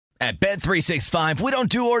At Bet365, we don't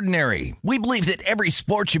do ordinary. We believe that every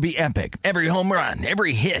sport should be epic. Every home run,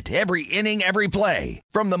 every hit, every inning, every play.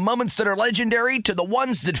 From the moments that are legendary to the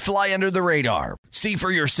ones that fly under the radar. See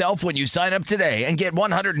for yourself when you sign up today and get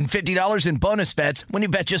 $150 in bonus bets when you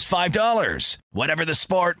bet just $5. Whatever the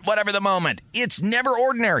sport, whatever the moment, it's never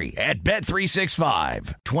ordinary at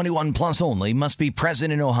Bet365. 21 plus only. Must be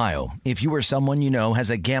present in Ohio. If you or someone you know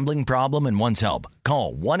has a gambling problem and wants help,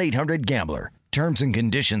 call 1-800-GAMBLER. Terms and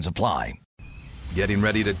conditions apply. Getting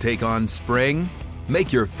ready to take on spring?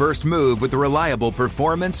 Make your first move with the reliable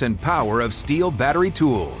performance and power of Steel battery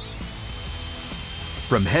tools.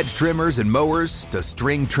 From hedge trimmers and mowers to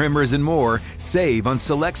string trimmers and more, save on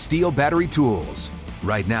select Steel battery tools.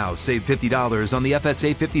 Right now, save $50 on the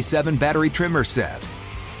FSA 57 battery trimmer set.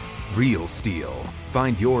 Real Steel.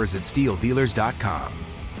 Find yours at SteelDealers.com.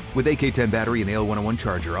 With AK-10 battery and AL101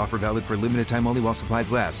 charger. Offer valid for limited time only while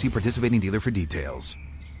supplies last. See participating dealer for details.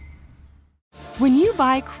 When you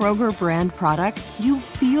buy Kroger brand products, you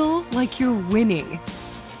feel like you're winning.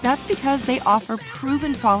 That's because they offer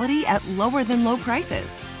proven quality at lower than low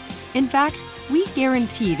prices. In fact, we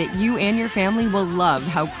guarantee that you and your family will love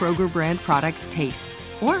how Kroger brand products taste,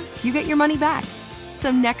 or you get your money back.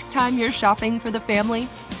 So next time you're shopping for the family,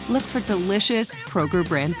 look for delicious Kroger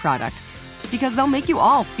brand products, because they'll make you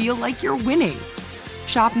all feel like you're winning.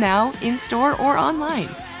 Shop now, in-store, or online.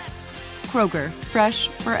 Kroger, fresh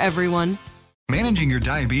for everyone. Managing your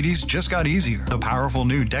diabetes just got easier. The powerful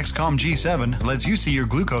new Dexcom G7 lets you see your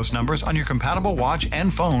glucose numbers on your compatible watch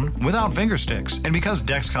and phone without finger sticks. And because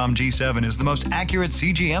Dexcom G7 is the most accurate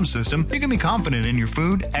CGM system, you can be confident in your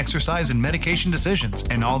food, exercise, and medication decisions.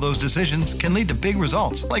 And all those decisions can lead to big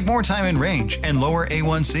results, like more time in range and lower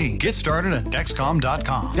A1C. Get started at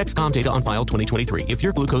Dexcom.com. Dexcom data on file 2023. If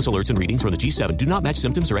your glucose alerts and readings from the G7 do not match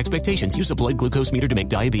symptoms or expectations, use a blood glucose meter to make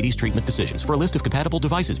diabetes treatment decisions. For a list of compatible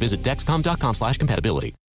devices, visit Dexcom.com/compatibility.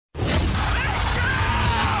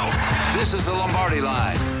 This is the Lombardi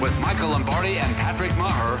Line with Michael Lombardi and Patrick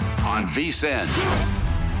Maher on VSiN.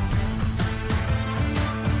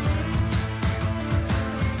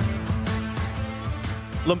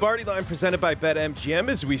 Lombardi Line presented by BetMGM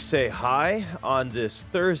as we say hi on this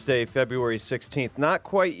Thursday, February 16th. Not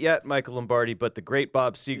quite yet, Michael Lombardi, but the great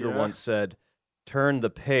Bob Seger once said, turn the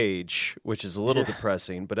page, which is a little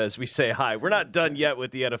depressing. But as we say hi, we're not done yet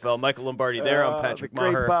with the NFL. Michael Lombardi there. I'm Patrick Maher.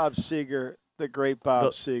 The great Bob Seger. The great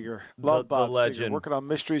Bob Seger. Love Bob the legend. Seger. Working on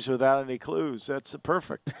mysteries without any clues. That's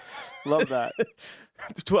perfect. Love that.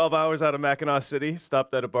 12 hours out of Mackinac City.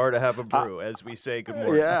 Stopped at a bar to have a brew as we say good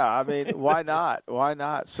morning. Yeah, I mean, why not? Why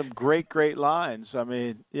not? Some great lines. I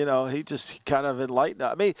mean, you know, he just kind of enlightened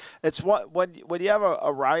us. I mean, it's when you have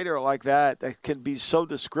a writer like that can be so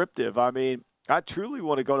descriptive. I mean, I truly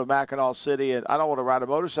want to go to Mackinac City, and I don't want to ride a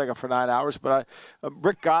motorcycle for 9 hours, but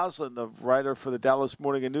Rick Goslin, the writer for the Dallas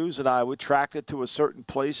Morning News, and I, we tracked it to a certain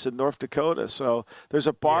place in North Dakota. So there's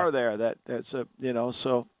a bar there that's a, you know,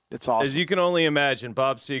 so it's awesome. As you can only imagine,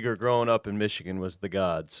 Bob Seger growing up in Michigan was the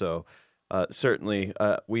god. So certainly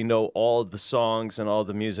we know all the songs and all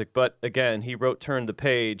the music. But again, he wrote Turn the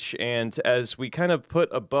Page. And as we kind of put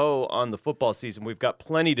a bow on the football season, we've got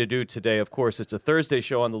plenty to do today. Of course, it's a Thursday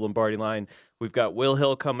show on the Lombardi Line. We've got Will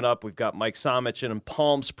Hill coming up. We've got Mike Somich and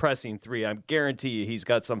Palms Pressing 3. I guarantee you he's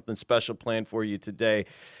got something special planned for you today.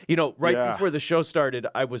 You know, before the show started,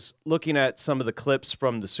 I was looking at some of the clips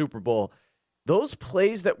from the Super Bowl. Those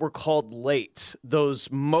plays that were called late,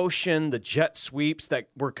 those motion, the jet sweeps that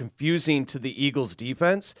were confusing to the Eagles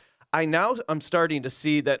defense, I'm starting to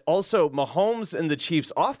see that also Mahomes and the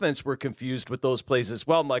Chiefs offense were confused with those plays as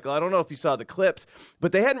well, Michael. I don't know if you saw the clips,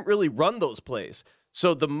 but they hadn't really run those plays.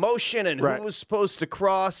 So the motion and who was supposed to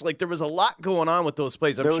cross, like there was a lot going on with those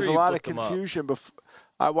plays. There was a lot of confusion.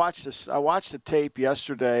 I watched the tape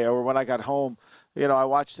yesterday, or when I got home. You know, I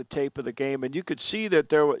watched the tape of the game, and you could see that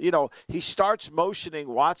there were, you know, he starts motioning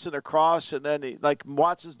Watson across, and then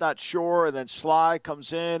Watson's not sure, and then Sly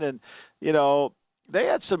comes in, and, you know, they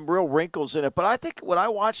had some real wrinkles in it. But I think when I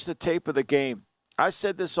watched the tape of the game, I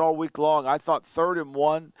said this all week long, I thought 3rd and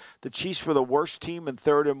 1, the Chiefs were the worst team in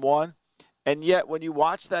 3rd and 1. And yet when you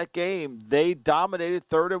watch that game, they dominated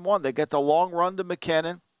 3rd and 1. They get the long run to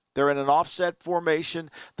McKinnon. They're in an offset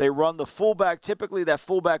formation. They run the fullback, typically that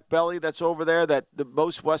fullback belly that's over there that the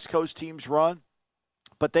most West Coast teams run.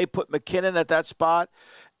 But they put McKinnon at that spot,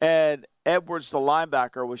 and Edwards, the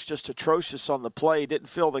linebacker, was just atrocious on the play. He didn't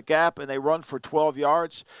fill the gap, and they run for 12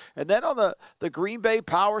 yards. And then on the Green Bay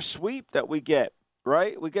power sweep that we get,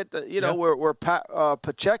 right? We get the, where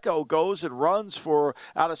Pacheco goes and runs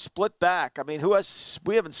out of split back. I mean,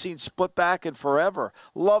 we haven't seen split back in forever.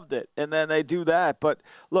 Loved it. And then they do that. But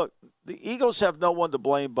look, the Eagles have no one to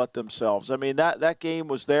blame but themselves. I mean, that game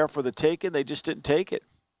was there for the taking. They just didn't take it.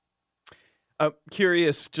 I'm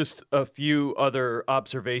curious, just a few other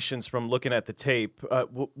observations from looking at the tape,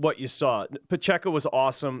 what you saw. Pacheco was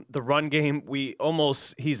awesome. The run game,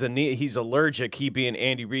 he's allergic, he being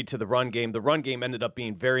Andy Reid, to the run game. The run game ended up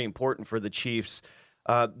being very important for the Chiefs.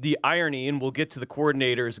 The irony, and we'll get to the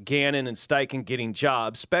coordinators, Gannon and Steichen getting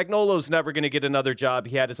jobs. Spagnuolo's never going to get another job.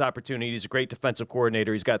 He had his opportunity. He's a great defensive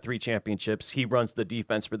coordinator. He's got 3 championships. He runs the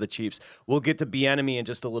defense for the Chiefs. We'll get to Bieniemy in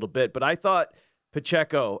just a little bit, but I thought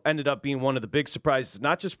Pacheco ended up being one of the big surprises,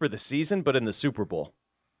 not just for the season, but in the Super Bowl.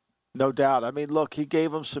 No doubt. I mean, look, he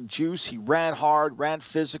gave him some juice. He ran hard, ran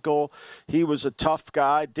physical. He was a tough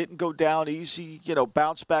guy, didn't go down easy,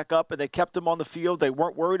 bounced back up, and they kept him on the field. They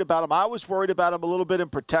weren't worried about him. I was worried about him a little bit in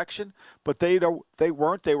protection, but they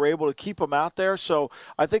weren't. They were able to keep him out there. So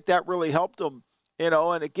I think that really helped him,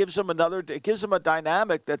 and it gives him a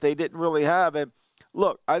dynamic that they didn't really have. And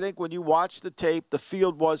look, I think when you watch the tape, the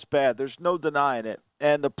field was bad. There's no denying it.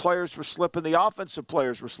 And the players were slipping. The offensive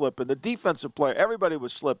players were slipping. The defensive player, everybody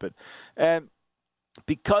was slipping. And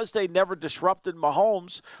because they never disrupted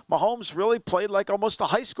Mahomes really played like almost a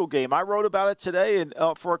high school game. I wrote about it today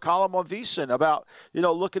for a column on VSiN about,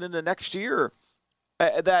 looking into next year.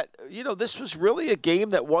 This was really a game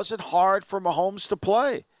that wasn't hard for Mahomes to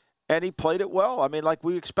play. And he played it well. I mean, like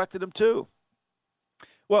we expected him to.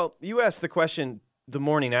 Well, you asked the question the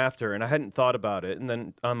morning after, and I hadn't thought about it. And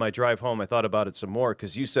then on my drive home, I thought about it some more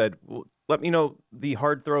because you said, well, let me know the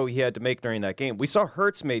hard throw he had to make during that game. We saw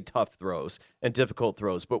Hurts made tough throws and difficult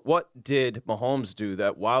throws, but what did Mahomes do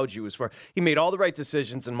that wowed you as far? He made all the right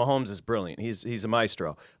decisions, and Mahomes is brilliant. He's a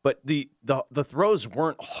maestro. But the throws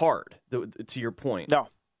weren't hard, to your point.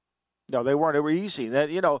 No, they weren't. They were easy.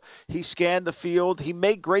 He scanned the field. He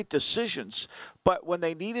made great decisions. But when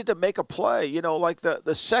they needed to make a play, like the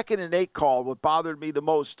 2nd and 8 call, what bothered me the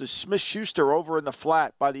most is Smith-Schuster over in the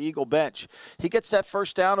flat by the Eagle bench. He gets that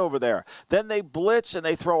first down over there. Then they blitz and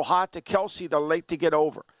they throw hot to Kelsey. They're late to get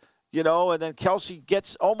over. And then Kelsey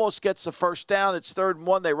almost gets the first down. It's 3rd and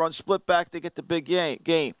 1. They run split back. They get the big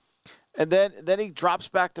game. And then he drops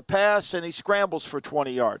back to pass and he scrambles for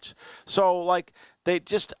 20 yards. So,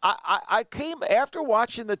 I came, after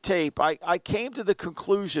watching the tape, I came to the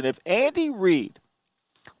conclusion if Andy Reid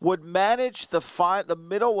would manage the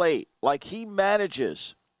middle 8 like he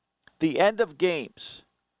manages the end of games,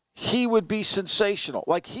 he would be sensational.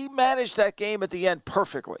 Like he managed that game at the end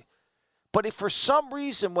perfectly. But if for some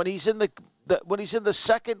reason when he's in the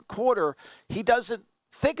second quarter, he doesn't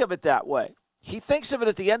think of it that way. He thinks of it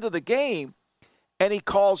at the end of the game, and he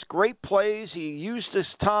calls great plays. He used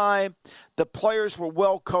his time. The players were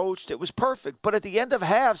well coached. It was perfect. But at the end of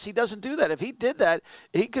halves, he doesn't do that. If he did that,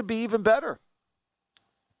 he could be even better.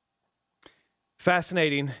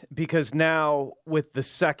 Fascinating, because now with the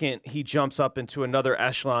second, he jumps up into another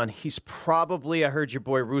echelon. He's probably, I heard your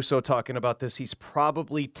boy Russo talking about this, he's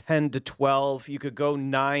probably 10 to 12. You could go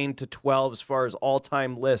 9 to 12 as far as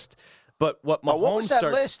all-time list. But what was that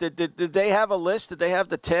list? Did they have a list? Did they have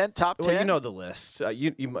the top 10? Well, you know the list.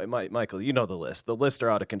 Michael, you know the list. The lists are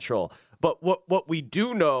out of control. But what we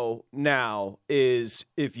do know now is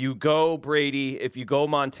if you go Brady, if you go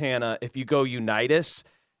Montana, if you go Unitas,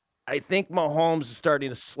 I think Mahomes is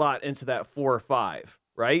starting to slot into that 4 or 5,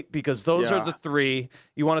 right? Because those are the 3.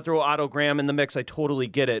 You want to throw Otto Graham in the mix, I totally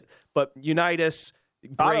get it. But Unitas,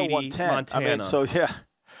 Brady, Montana.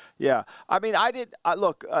 Yeah. I mean,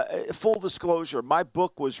 full disclosure, my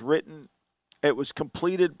book was written, it was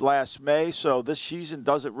completed last May, so this season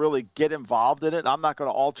doesn't really get involved in it. I'm not going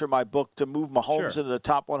to alter my book to move Mahomes into the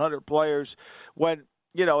top 100 players when,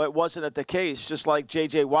 it wasn't the case. Just like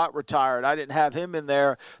J.J. Watt retired, I didn't have him in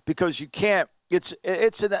there because you can't. It's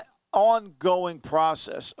an ongoing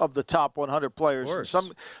process of the top 100 players.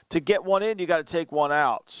 To get one in, you got to take one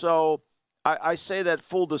out. So I say that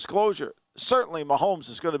full disclosure. Certainly Mahomes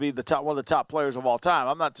is going to be one of the top players of all time.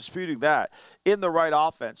 I'm not disputing that. In the right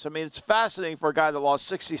offense. I mean, it's fascinating for a guy that lost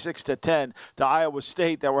 66-10 to Iowa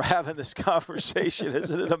State that we're having this conversation.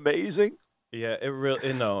 Isn't it amazing? Yeah, it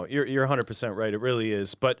really. No, you're 100% right. It really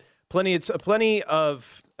is. But plenty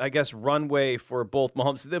of, I guess, runway for both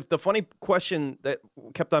Mahomes. The funny question that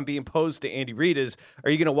kept on being posed to Andy Reid is, are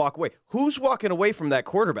you going to walk away? Who's walking away from that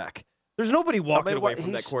quarterback? There's nobody walking away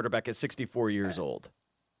from that quarterback at 64 years old.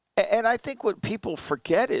 And I think what people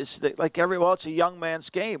forget is that, it's a young man's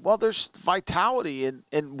game. Well, there's vitality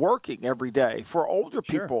in working every day for older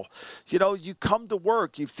people. You come to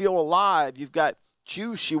work, you feel alive, you've got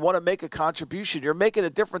juice, you want to make a contribution. You're making a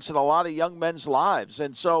difference in a lot of young men's lives.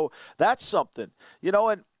 And so that's something,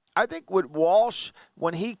 and I think with Walsh,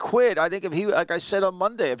 when he quit, I think if he, like I said on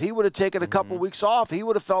Monday, if he would have taken a couple weeks off, he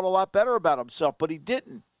would have felt a lot better about himself, but he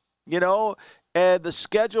didn't, and the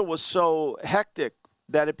schedule was so hectic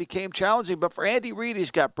that it became challenging. But for Andy Reid,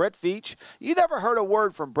 he's got Brett Veach. You never heard a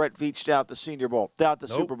word from Brett Veach down at the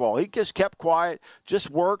Super Bowl. He just kept quiet, just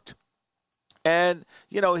worked. And,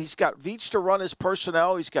 he's got Veach to run his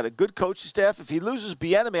personnel. He's got a good coaching staff. If he loses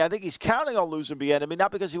Bieniemy, I think he's counting on losing Bieniemy,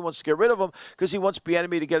 not because he wants to get rid of him, because he wants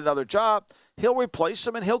Bieniemy to get another job. He'll replace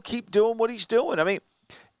him, and he'll keep doing what he's doing. I mean,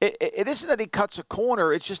 it isn't that he cuts a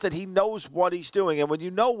corner. It's just that he knows what he's doing. And when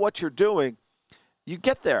you know what you're doing, you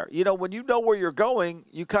get there. When you know where you're going,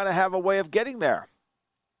 you kind of have a way of getting there.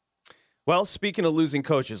 Well, speaking of losing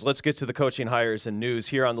coaches, let's get to the coaching hires and news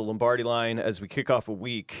here on the Lombardi Line as we kick off a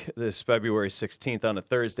week this February 16th on a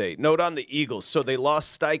Thursday. Note on the Eagles. So they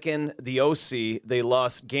lost Steichen, the OC. They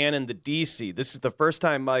lost Gannon, the DC. This is the first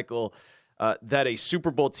time, Michael, that a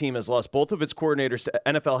Super Bowl team has lost both of its coordinators to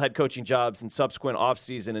NFL head coaching jobs in subsequent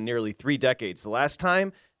offseason in nearly 3 decades. The last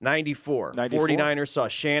time, 94. 49ers saw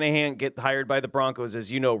Shanahan get hired by the Broncos.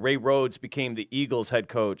 As you know, Ray Rhodes became the Eagles head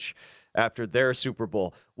coach after their Super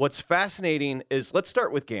Bowl. What's fascinating is, let's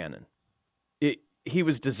start with Gannon. He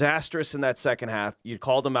was disastrous in that second half. You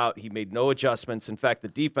called him out. He made no adjustments. In fact, the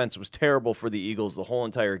defense was terrible for the Eagles the whole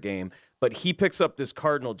entire game. But he picks up this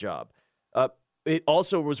Cardinal job. It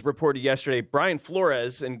also was reported yesterday, Brian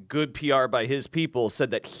Flores, and good PR by his people, said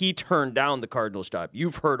that he turned down the Cardinals job.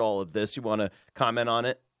 You've heard all of this. You want to comment on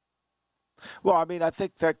it? Well, I mean, I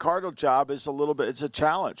think that Cardinal job is it's a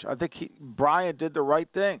challenge. I think Brian did the right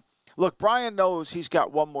thing. Look, Brian knows he's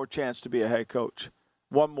got one more chance to be a head coach.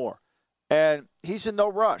 One more. And he's in no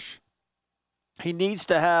rush. He needs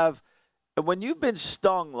to have – when you've been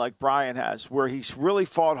stung like Brian has, where he's really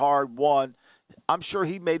fought hard, won, I'm sure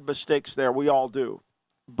he made mistakes there. We all do.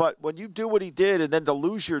 But when you do what he did and then to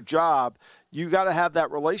lose your job, you got to have that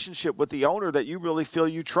relationship with the owner that you really feel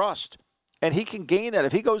you trust. And he can gain that.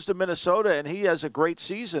 If he goes to Minnesota and he has a great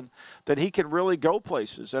season, then he can really go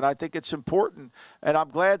places. And I think it's important. And I'm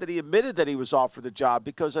glad that he admitted that he was offered the job,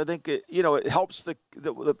 because I think it helps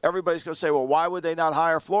everybody's going to say, well, why would they not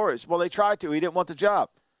hire Flores? Well, they tried to. He didn't want the job.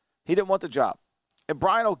 And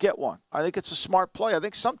Brian will get one. I think it's a smart play. I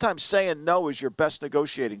think sometimes saying no is your best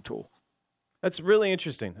negotiating tool. That's really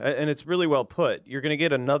interesting, and it's really well put. You're going to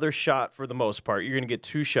get another shot for the most part. You're going to get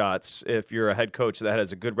 2 shots if you're a head coach that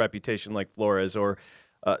has a good reputation like Flores, or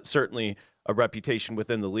certainly a reputation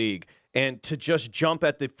within the league. And to just jump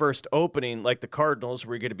at the first opening like the Cardinals,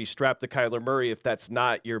 where you're going to be strapped to Kyler Murray, if that's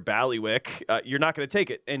not your bailiwick, you're not going to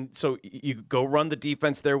take it. And so you go run the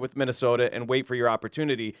defense there with Minnesota and wait for your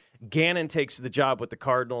opportunity. Gannon takes the job with the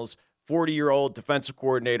Cardinals. 40-year-old defensive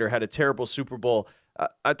coordinator, had a terrible Super Bowl.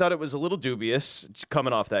 I thought it was a little dubious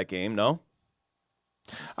coming off that game, no?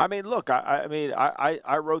 I mean, look,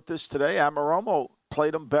 I wrote this today. Anarumo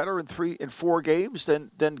played him better in 4 games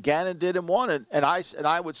than Gannon did in 1. And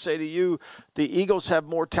I would say to you, the Eagles have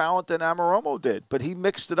more talent than Anarumo did, but he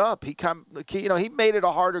mixed it up. He made it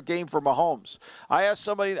a harder game for Mahomes.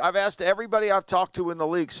 I've asked everybody I've talked to in the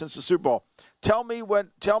league since the Super Bowl, tell me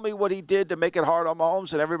what he did to make it hard on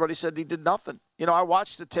Mahomes, and everybody said he did nothing. I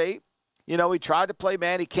watched the tape. He tried to play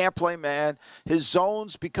man. He can't play man. His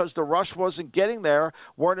zones, because the rush wasn't getting there,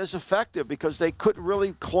 weren't as effective because they couldn't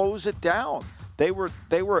really close it down. They were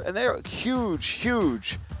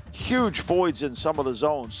huge voids in some of the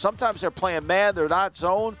zones. Sometimes they're playing man. They're not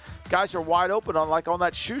zone. Guys are wide open on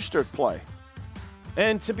that Schuster play.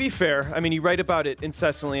 And to be fair, I mean, you write about it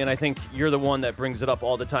incessantly, and I think you're the one that brings it up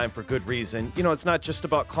all the time for good reason. It's not just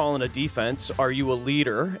about calling a defense. Are you a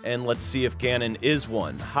leader? And let's see if Gannon is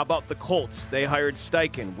one. How about the Colts? They hired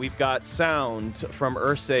Steichen. We've got sound from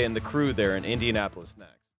Irsay and the crew there in Indianapolis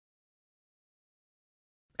next.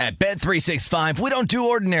 At Bet365, we don't do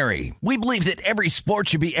ordinary. We believe that every sport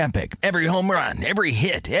should be epic. Every home run, every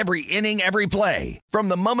hit, every inning, every play. From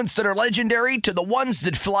the moments that are legendary to the ones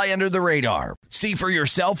that fly under the radar. See for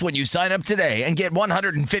yourself when you sign up today and get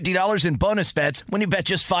 $150 in bonus bets when you bet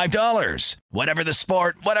just $5. Whatever the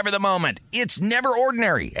sport, whatever the moment, it's never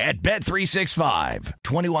ordinary at Bet365.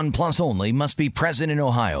 21 plus only. Must be present in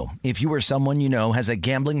Ohio. If you or someone you know has a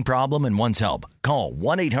gambling problem and wants help, call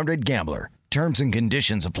 1-800-GAMBLER. Terms and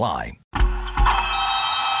conditions apply.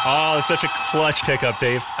 Oh, it's such a clutch pickup,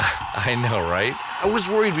 Dave. I know, right? I was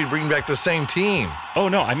worried we'd bring back the same team. Oh,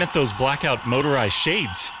 no, I meant those blackout motorized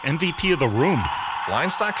shades. MVP of the room.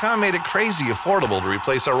 Blinds.com made it crazy affordable to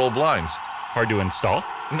replace our old blinds. Hard to install?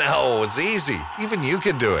 No, it's easy. Even you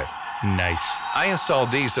could do it. Nice. I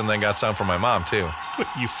installed these and then got some for my mom, too. What,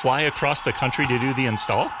 you fly across the country to do the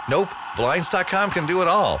install? Nope. Blinds.com can do it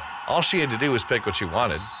all All she had to do was pick what she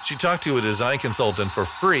wanted. She talked to a design consultant for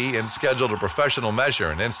free and scheduled a professional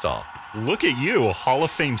measure and install. Look at you, a Hall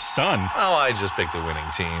of Fame son. Oh, I just picked the winning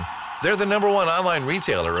team. They're the #1 online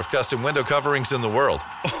retailer of custom window coverings in the world.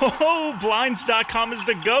 Oh, Blinds.com is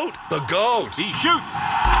the GOAT. The GOAT! He shoots.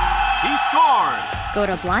 He scores. Go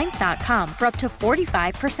to Blinds.com for up to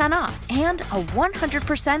 45% off and a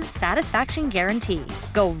 100% satisfaction guarantee.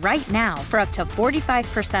 Go right now for up to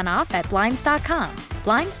 45% off at Blinds.com.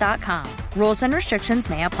 Blinds.com. Rules and restrictions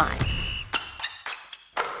may apply.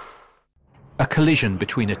 A collision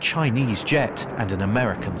between a Chinese jet and an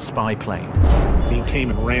American spy plane. He came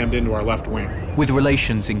and rammed into our left wing. With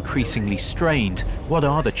relations increasingly strained, what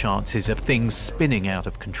are the chances of things spinning out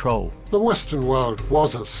of control? The Western world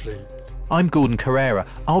was asleep. I'm Gordon Carrera.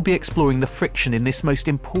 I'll be exploring the friction in this most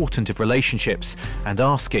important of relationships and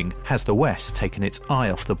asking, has the West taken its eye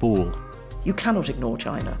off the ball? You cannot ignore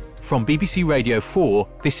China. From BBC Radio 4,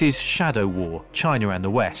 this is Shadow War, China and the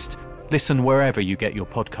West. Listen wherever you get your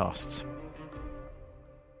podcasts.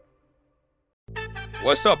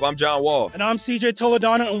 What's up? I'm John Wall. And I'm CJ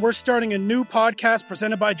Toledano, and we're starting a new podcast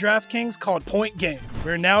presented by DraftKings called Point Game.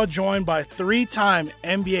 We're now joined by 3-time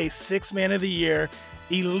NBA Sixth Man of the Year,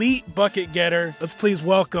 elite bucket getter. Let's please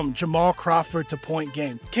welcome Jamal Crawford to Point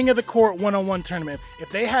Game. King of the Court one-on-one tournament. If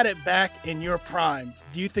they had it back in your prime,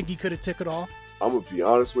 do you think you could have took it all? I'm going to be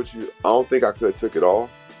honest with you. I don't think I could have took it all,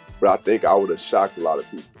 but I think I would have shocked a lot of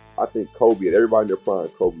people. I think Kobe and everybody in their prime,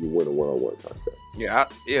 Kobe would win a one-on-one contest. Yeah,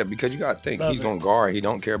 because you got to think, he's going to guard. He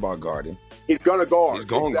don't care about guarding. He's going to guard. He's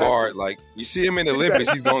going to guard. Like, you see him in the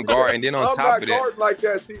Olympics, he's going to guard. And then on top of that. I'm not guarding like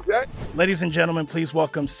that, CJ. Ladies and gentlemen, please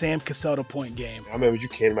welcome Sam Cassell to Point Game. I remember you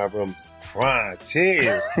came in my room crying,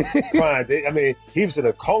 tears, crying. I mean, he was in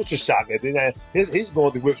a culture shock. And then he's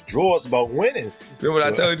going through withdrawals about winning. Remember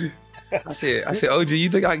what I told you? I said, OG, you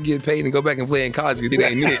think I can get paid and go back and play in college? You think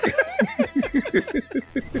that ain't it?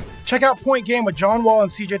 Check out Point Game with John Wall and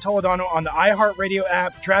CJ Toledano on the iHeartRadio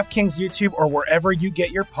app, DraftKings YouTube, or wherever you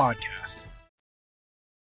get your podcasts.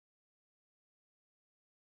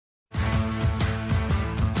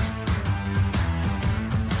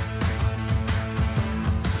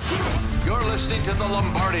 You're listening to The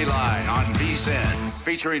Lombardi Line on VSiN,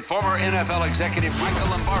 featuring former NFL executive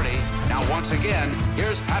Michael Lombardi. Now, once again,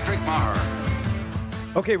 here's Patrick Maher.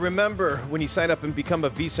 Okay, remember, when you sign up and become a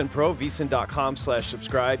VSiN Pro,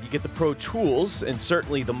 VSiN.com/subscribe, you get the Pro Tools, and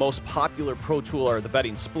certainly the most popular Pro Tool are the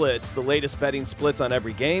betting splits. The latest betting splits on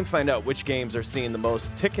every game. Find out which games are seeing the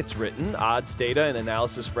most tickets written, odds, data, and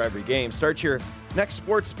analysis for every game. Start your next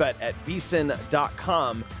sports bet at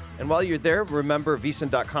VSiN.com. And while you're there, remember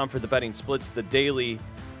VSiN.com for the betting splits, the daily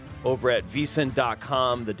over at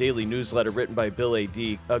VSiN.com, the daily newsletter written by Bill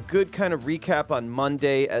A.D. A good kind of recap on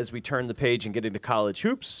Monday as we turn the page and get into college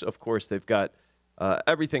hoops. Of course, they've got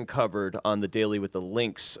everything covered on the daily with the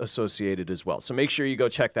links associated as well. So make sure you go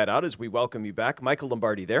check that out as we welcome you back. Michael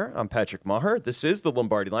Lombardi there. I'm Patrick Maher. This is the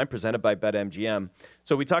Lombardi Line presented by BetMGM.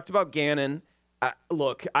 So we talked about Gannon.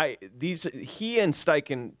 He and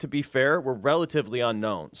Steichen, to be fair, were relatively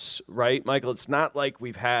unknowns, right, Michael? It's not like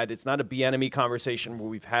it's not a Bieniemy conversation where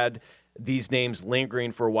we've had these names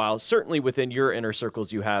lingering for a while. Certainly within your inner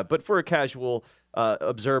circles you have, but for a casual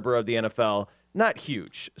observer of the NFL, not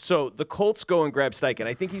huge. So the Colts go and grab Steichen.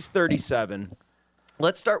 I think he's 37.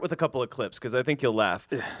 Let's start with a couple of clips because I think you'll laugh.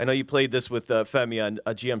 I know you played this with Femi on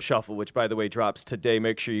GM Shuffle, which, by the way, drops today.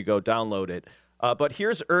 Make sure you go download it. But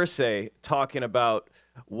here's Irsay talking about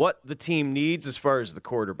what the team needs as far as the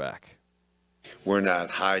quarterback. We're not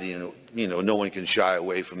hiding. No one can shy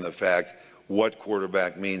away from the fact what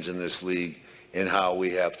quarterback means in this league and how we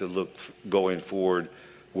have to look going forward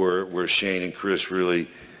where Shane and Chris really,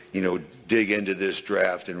 dig into this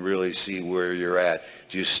draft and really see where you're at.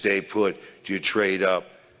 Do you stay put? Do you trade up?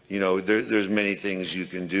 There's many things you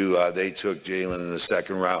can do. They took Jalen in the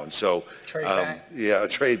second round. So, trade back. Yeah,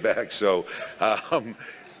 trade back. So,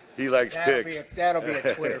 he likes picks. That'll be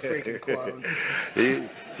a Twitter freaking quote.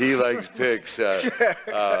 He likes picks.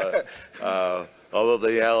 Although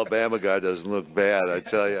the Alabama guy doesn't look bad, I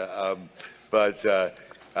tell you. But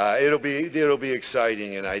it'll be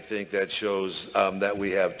exciting, and I think that shows that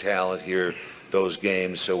we have talent here. Those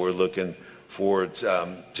games. So we're looking forward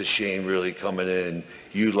to Shane really coming in and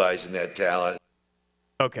utilizing that talent.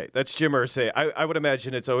 Okay, that's Jim Irsay. I would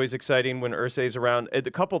imagine it's always exciting when Irsay's around. A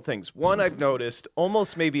couple things. One, I've noticed,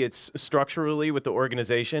 almost maybe it's structurally with the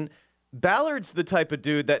organization, Ballard's the type of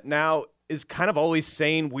dude that now is kind of always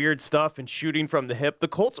saying weird stuff and shooting from the hip. The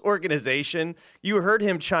Colts organization, you heard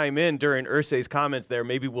him chime in during Irsay's comments there,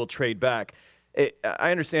 maybe we'll trade back.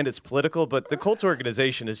 I understand it's political, but the Colts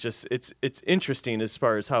organization is just, it's interesting as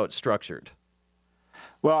far as how it's structured.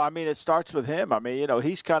 Well, I mean, it starts with him. I mean,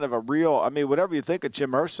 he's kind of a real, whatever you think of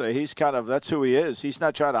Jim Irsay, that's who he is. He's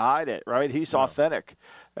not trying to hide it, right? He's authentic.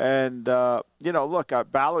 And, look,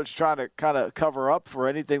 Ballard's trying to kind of cover up for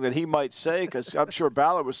anything that he might say, because I'm sure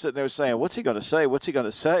Ballard was sitting there saying, what's he going to say? What's he going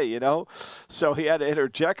to say, So he had to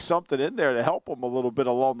interject something in there to help him a little bit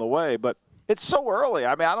along the way. But it's so early.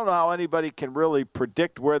 I mean, I don't know how anybody can really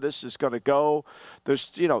predict where this is going to go. There's,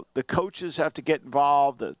 the coaches have to get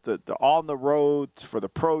involved, the on the road for the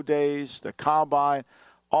pro days, the combine,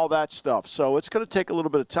 all that stuff. So it's going to take a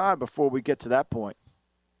little bit of time before we get to that point.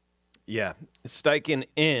 Yeah, Steichen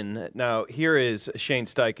in. Now, here is Shane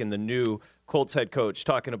Steichen, the new Colts head coach,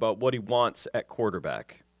 talking about what he wants at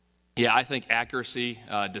quarterback. Yeah, I think accuracy,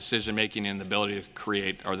 decision-making, and the ability to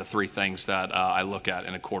create are the three things that I look at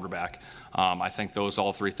in a quarterback. I think those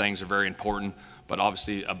all three things are very important, but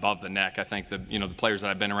obviously above the neck, I think the players that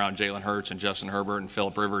I've been around, Jalen Hurts and Justin Herbert and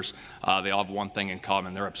Phillip Rivers, they all have one thing in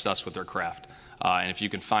common. They're obsessed with their craft. And if you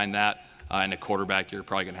can find that in a quarterback, you're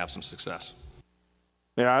probably going to have some success.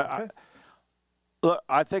 Yeah, look,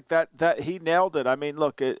 I think that he nailed it. I mean,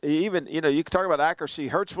 look, even, you can talk about accuracy.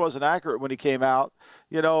 Hurts wasn't accurate when he came out,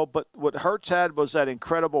 but what Hurts had was that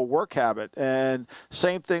incredible work habit. And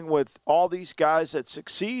same thing with all these guys that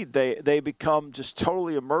succeed. They become just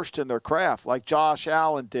totally immersed in their craft, like Josh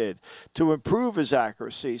Allen did, to improve his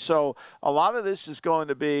accuracy. So a lot of this is going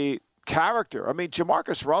to be character. I mean,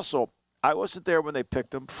 Jamarcus Russell, I wasn't there when they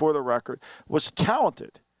picked him, for the record, was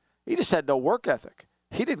talented. He just had no work ethic.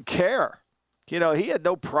 He didn't care. He had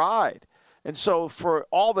no pride. And so for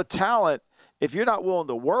all the talent, if you're not willing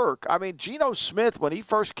to work, I mean, Geno Smith, when he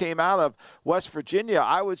first came out of West Virginia,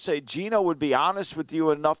 I would say Geno would be honest with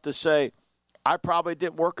you enough to say, I probably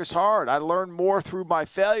didn't work as hard. I learned more through my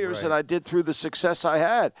failures than I did through the success I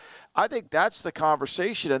had. I think that's the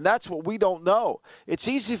conversation, and that's what we don't know. It's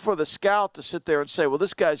easy for the scout to sit there and say, well,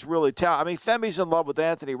 this guy's really talented. I mean, Femi's in love with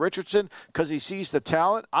Anthony Richardson because he sees the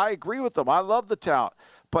talent. I agree with him. I love the talent.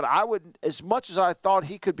 But I would, as much as I thought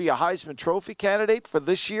he could be a Heisman Trophy candidate for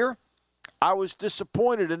this year, I was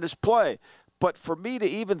disappointed in his play. But for me to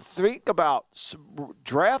even think about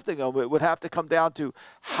drafting him, it would have to come down to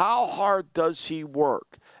how hard does he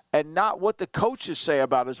work, and not what the coaches say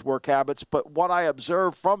about his work habits, but what I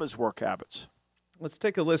observe from his work habits. Let's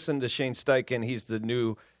take a listen to Shane Steichen. He's the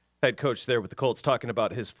new head coach there with the Colts, talking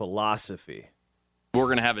about his philosophy. We're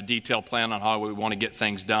going to have a detailed plan on how we want to get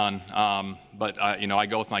things done. But I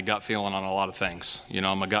go with my gut feeling on a lot of things.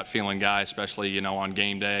 I'm a gut feeling guy, especially, on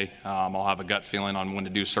game day. I'll have a gut feeling on when to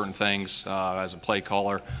do certain things as a play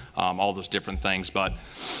caller, all those different things. But,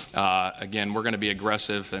 again, we're going to be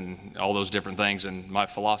aggressive and all those different things. And my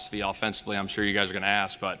philosophy offensively, I'm sure you guys are going to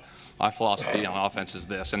ask, but my philosophy on offense is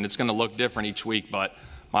this. And it's going to look different each week, but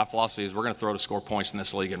my philosophy is we're going to throw to score points in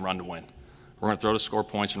this league and run to win. We're going to throw to score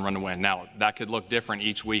points and run to win. Now, that could look different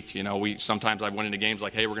each week. Sometimes I went into games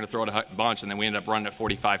like, hey, we're going to throw it a bunch, and then we end up running it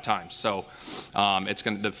 45 times. So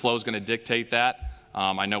the flow's going to dictate that.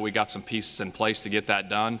 I know we got some pieces in place to get that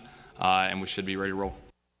done, and we should be ready to roll.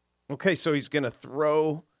 Okay, so he's going to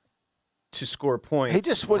throw to score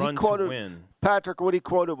points, run to win. Patrick, what he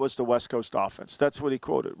quoted was the West Coast offense. That's what he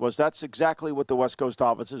quoted. That's exactly what the West Coast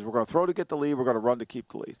offense is. We're going to throw to get the lead. We're going to run to keep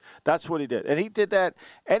the lead. That's what he did. And he did that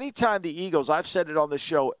anytime the Eagles, I've said it on the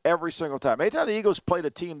show every single time, anytime the Eagles played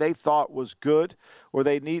a team they thought was good or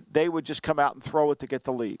they would just come out and throw it to get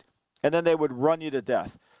the lead. And then they would run you to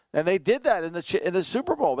death. And they did that in the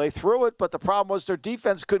Super Bowl. They threw it, but the problem was their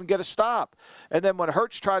defense couldn't get a stop. And then when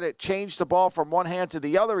Hurts tried to change the ball from one hand to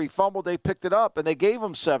the other, he fumbled, they picked it up, and they gave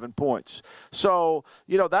him 7 points. So,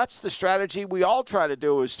 that's the strategy we all try to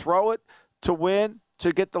do, is throw it to win,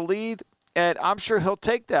 to get the lead. And I'm sure he'll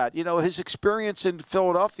take that. His experience in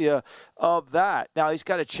Philadelphia of that. Now, he's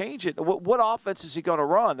got to change it. What offense is he going to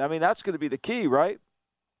run? I mean, that's going to be the key, right?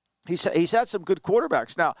 He's had some good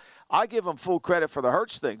quarterbacks. Now, I give him full credit for the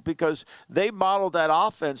Hurts thing because they modeled that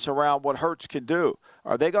offense around what Hurts can do.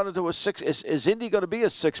 Are they going to do is Indy going to be a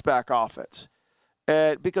six-back offense?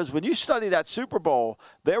 And because when you study that Super Bowl,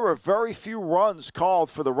 there were very few runs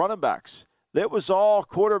called for the running backs. It was all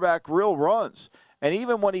quarterback real runs. And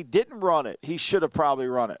even when he didn't run it, he should have probably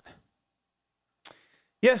run it.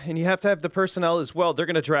 Yeah, and you have to have the personnel as well. They're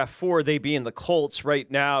going to draft 4, they being the Colts right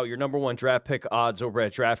now. Your number 1 draft pick odds over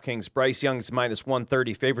at DraftKings. Bryce Young's minus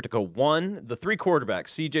 130, favorite to go 1. The 3 quarterbacks,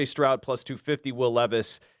 C.J. Stroud plus 250, Will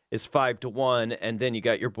Levis is 5-1, and then you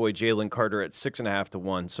got your boy Jalen Carter at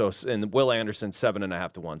 6.5-1. So, and Will Anderson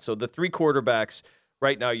 7.5-1. So the 3 quarterbacks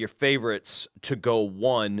right now, your favorites to go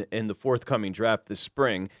 1 in the forthcoming draft this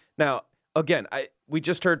spring. Now, again, we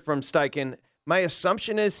just heard from Steichen. My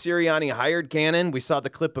assumption is Sirianni hired Gannon. We saw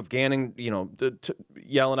the clip of Gannon,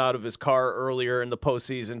 yelling out of his car earlier in the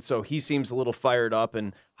postseason, so he seems a little fired up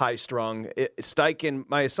and high-strung. Steichen,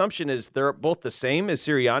 my assumption is they're both the same as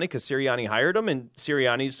Sirianni because Sirianni hired him, and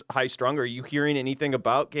Sirianni's high-strung. Are you hearing anything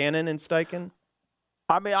about Gannon and Steichen?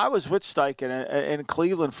 I mean, I was with Steichen in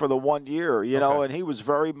Cleveland for the 1 year, and he was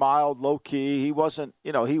very mild, low-key. He wasn't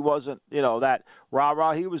that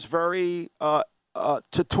rah-rah. He was very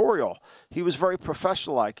tutorial. He was very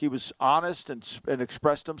professional-like. He was honest and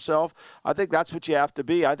expressed himself. I think that's what you have to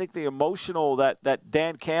be. I think the emotional that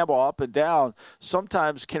Dan Campbell up and down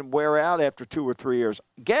sometimes can wear out after 2 or 3 years.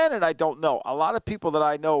 Gannon, I don't know. A lot of people that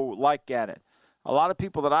I know like Gannon. A lot of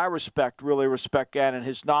people that I respect really respect Gannon,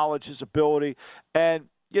 his knowledge, his ability. And,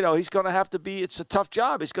 he's going to have to be – it's a tough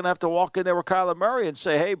job. He's going to have to walk in there with Kyler Murray and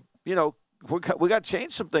say, hey, we got to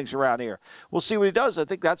change some things around here. We'll see what he does. I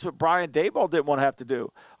think that's what Brian Daboll didn't want to have to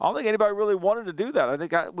do. I don't think anybody really wanted to do that. I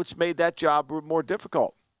think which made that job more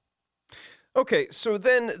difficult. Okay, so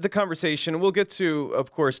then the conversation, we'll get to,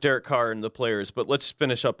 of course, Derek Carr and the players, but let's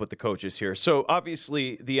finish up with the coaches here. So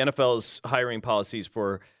obviously the NFL's hiring policies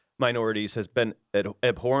for minorities has been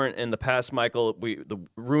abhorrent in the past, Michael. The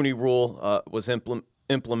Rooney Rule was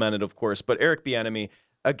implemented, of course, but Eric Bieniemy,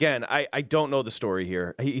 again, I don't know the story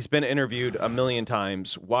here. He's been interviewed a million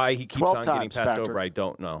times. Why he keeps on getting passed over, I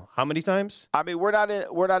don't know. How many times? I mean, we're not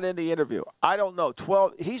in the interview. I don't know.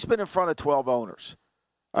 12. He's been in front of 12 owners.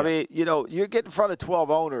 I mean, you get in front of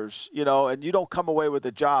 12 owners, and you don't come away with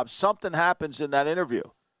a job. Something happens in that interview.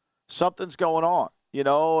 Something's going on,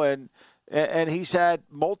 and he's had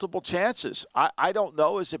multiple chances. I don't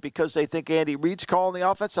know. Is it because they think Andy Reid's calling the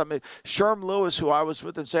offense? I mean, Sherm Lewis, who I was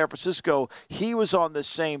with in San Francisco, he was on the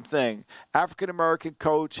same thing. African-American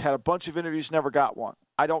coach, had a bunch of interviews, never got one.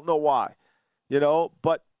 I don't know why,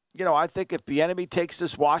 but I think if Bieniemy takes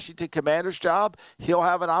this Washington Commanders job, he'll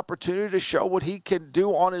have an opportunity to show what he can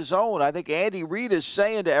do on his own. I think Andy Reid is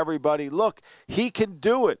saying to everybody, look, he can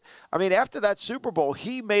do it. I mean, after that Super Bowl,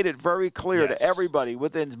 he made it very clear to everybody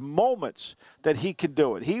within moments that he could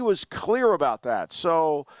do it. He was clear about that.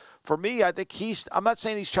 So for me, I think I'm not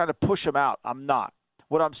saying he's trying to push him out. I'm not.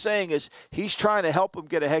 What I'm saying is he's trying to help him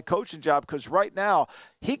get a head coaching job because right now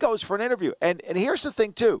he goes for an interview. And here's the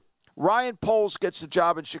thing, too. Ryan Poles gets the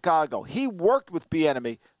job in Chicago. He worked with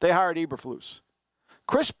Bieniemy. They hired Eberflus.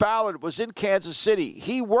 Chris Ballard was in Kansas City.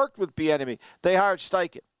 He worked with Bieniemy. They hired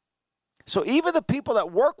Steichen. So even the people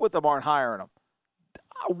that work with him aren't hiring him.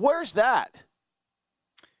 Where's that?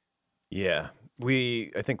 Yeah.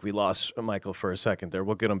 I think we lost Michael for a second there.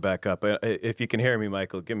 We'll get him back up. If you can hear me,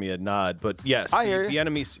 Michael, give me a nod. But yes, I hear you.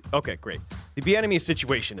 Bieniemy's okay, great. The Bieniemy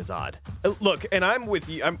situation is odd. Look, and I'm with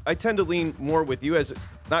you. I tend to lean more with you as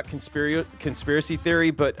not conspiracy theory,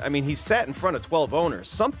 but I mean, he's sat in front of 12 owners.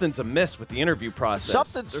 Something's amiss with the interview process.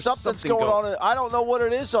 Something's going on. I don't know what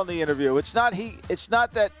it is on the interview. It's not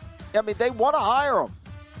that. I mean, they want to hire him.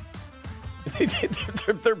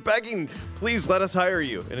 They're begging, please let us hire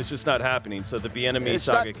you, and it's just not happening. So the Bieniemy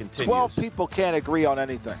saga continues. 12 people can't agree on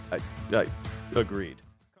anything. I agreed.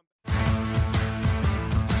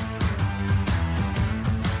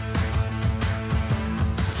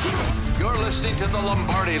 You're listening to The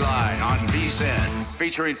Lombardi Line on VSiN,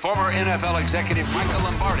 featuring former NFL executive Michael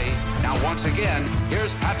Lombardi. Now, once again,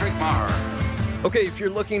 here's Patrick Maher. Okay, if you're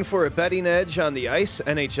looking for a betting edge on the ice,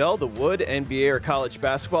 NHL, the wood, NBA, or college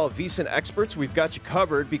basketball, VSiN experts, we've got you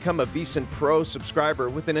covered. Become a VSiN Pro subscriber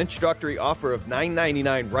with an introductory offer of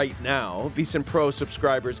 $9.99 right now. VSiN Pro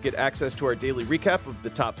subscribers get access to our daily recap of the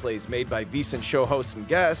top plays made by VSiN show hosts and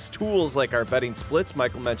guests, tools like our betting splits.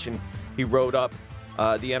 Michael mentioned he wrote up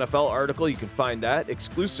the NFL article. You can find that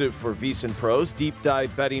exclusive for VSiN Pros. Deep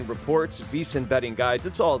dive betting reports, VSiN betting guides.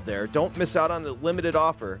 It's all there. Don't miss out on the limited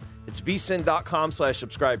offer. It's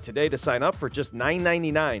vsin.com/subscribe today to sign up for just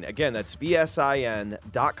 $9.99. Again, that's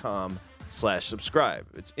vsin.com/subscribe.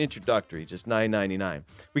 It's introductory, just $9.99.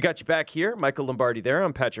 We got you back here. Michael Lombardi there.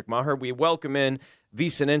 I'm Patrick Maher. We welcome in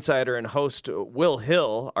VSiN insider and host Will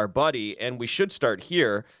Hill, our buddy, and we should start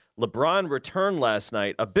here. LeBron returned last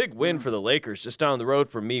night. A big win for the Lakers just down the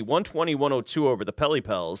road from me. 120-102 over the Pelly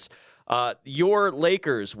Pels. Your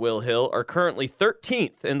Lakers, Will Hill, are currently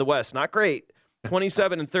 13th in the West. Not great.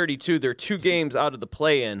 27-32. They're 2 games out of the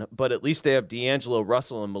play-in, but at least they have D'Angelo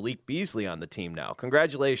Russell and Malik Beasley on the team now.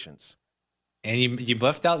 Congratulations. And you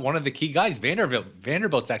left out one of the key guys, Vanderbilt.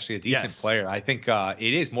 Vanderbilt's actually a decent player. I think it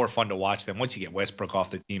is more fun to watch them once you get Westbrook off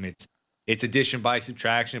the team. It's addition by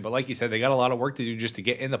subtraction. But like you said, they got a lot of work to do just to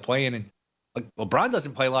get in the play-in. And like, LeBron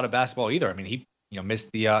doesn't play a lot of basketball either. I mean,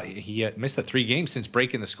 missed the 3 games since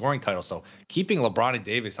breaking the scoring title. So keeping LeBron and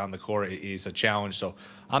Davis on the court is a challenge. So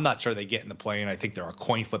I'm not sure they get in the play, and I think they're a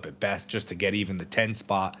coin flip at best just to get even the 10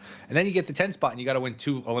 spot. And then you get the 10 spot, and you got to win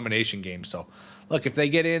 2 elimination games. So look, if they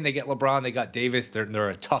get in, they get LeBron, they got Davis. They're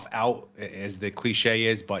a tough out, as the cliche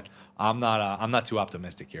is, but I'm not too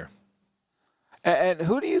optimistic here. And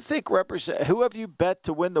who do you think who have you bet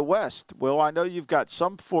to win the West? Well, I know you've got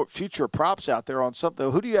some future props out there on something.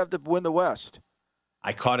 Who do you have to win the West?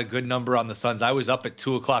 I caught a good number on the Suns. I was up at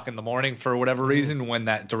 2:00 in the morning for whatever reason when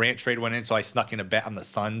that Durant trade went in, so I snuck in a bet on the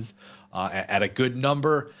Suns at a good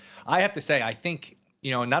number. I have to say, I think,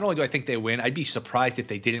 not only do I think they win, I'd be surprised if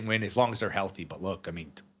they didn't win as long as they're healthy. But look, I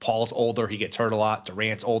mean, Paul's older, he gets hurt a lot.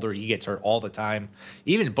 Durant's older, he gets hurt all the time.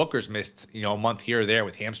 Even Booker's missed, a month here or there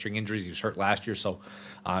with hamstring injuries. He was hurt last year, so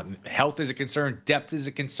health is a concern, depth is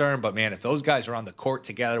a concern. But man, if those guys are on the court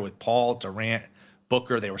together with Paul, Durant,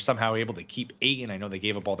 Booker, they were somehow able to keep 8, and I know they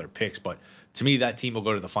gave up all their picks, but to me, that team will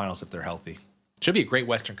go to the finals if they're healthy. Should be a great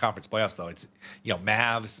Western Conference playoffs, though. It's,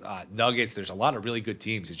 Mavs, Nuggets. There's a lot of really good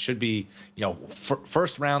teams. It should be,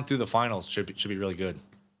 first round through the finals should be really good.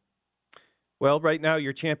 Well, right now,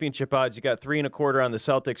 your championship odds, you got 3.25 on the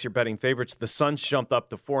Celtics. You're betting favorites. The Suns jumped up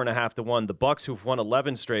to 4.5 to 1. The Bucks, who've won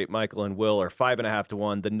 11 straight, Michael and Will, are 5.5 to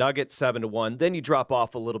 1. The Nuggets, 7 to 1. Then you drop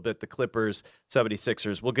off a little bit. The Clippers,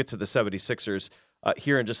 76ers. We'll get to the 76ers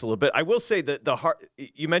here in just a little bit. I will say that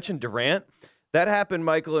you mentioned Durant. That happened,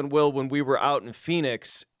 Michael and Will, when we were out in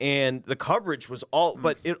Phoenix, and the coverage was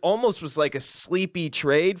but it almost was like a sleepy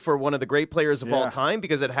trade for one of the great players of all time,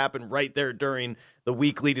 because it happened right there during the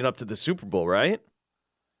week leading up to the Super Bowl, right?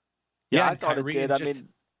 Yeah, I thought Kyrie it did.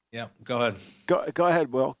 Yeah, go ahead. Go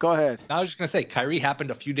ahead, Will. Go ahead. I was just going to say, Kyrie happened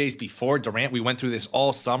a few days before Durant. We went through this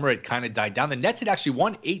all summer. It kind of died down. The Nets had actually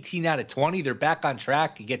won 18 out of 20. They're back on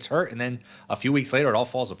track. He gets hurt, and then a few weeks later, it all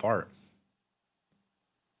falls apart.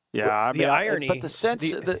 Yeah, I mean, irony. But the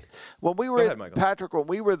sense that when we were Patrick, when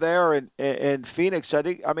we were there in Phoenix,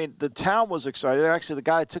 the town was excited. Actually, the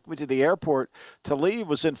guy that took me to the airport to leave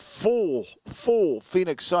was in full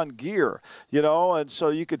Phoenix Sun gear, and so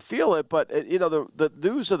you could feel it. But the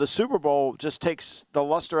news of the Super Bowl just takes the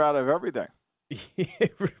luster out of everything.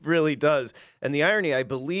 It really does. And the irony, I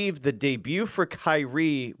believe, the debut for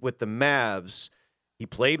Kyrie with the Mavs, he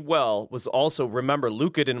played well. Was also, remember,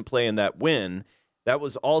 Luka didn't play in that win. That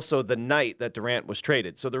was also the night that Durant was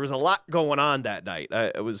traded. So there was a lot going on that night.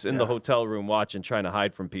 I was in the hotel room watching, trying to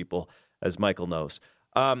hide from people, as Michael knows.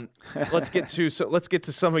 Let's get to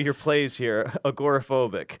some of your plays here.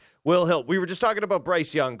 Agoraphobic. Will Hill. We were just talking about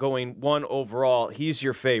Bryce Young going 1 overall. He's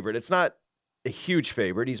your favorite. It's not a huge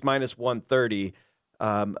favorite. He's minus 130.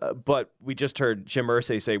 But we just heard Jim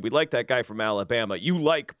Irsay say, we like that guy from Alabama. You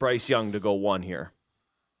like Bryce Young to go 1 here.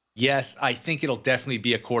 Yes, I think it'll definitely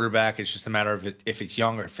be a quarterback. It's just a matter of if it's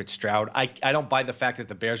Young or if it's Stroud. I don't buy the fact that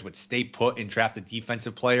the Bears would stay put and draft a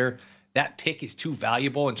defensive player. That pick is too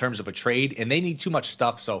valuable in terms of a trade, and they need too much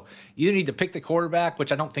stuff. So you either need to pick the quarterback,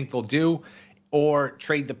 which I don't think they'll do, or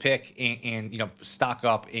trade the pick and stock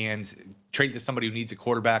up and trade to somebody who needs a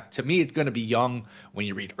quarterback. To me, it's going to be Young. When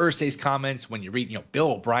you read Irsay's comments, when you read,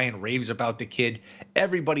 Bill O'Brien raves about the kid.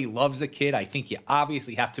 Everybody loves the kid. I think you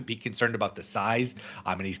obviously have to be concerned about the size.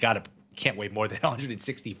 I mean, can't weigh more than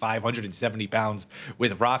 165, 170 pounds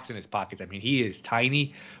with rocks in his pockets. I mean, he is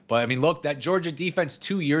tiny. But, I mean, look, that Georgia defense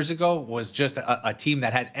 2 years ago was just a team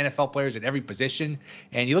that had NFL players at every position.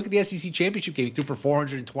 And you look at the SEC championship game, he threw for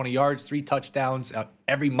 420 yards, 3 touchdowns.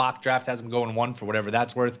 Every mock draft has him going 1 for whatever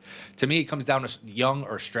that's worth. To me, it comes down to Young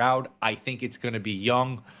or Stroud. I think it's going to be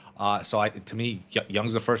Young. To me,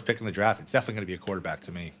 Young's the first pick in the draft. It's definitely going to be a quarterback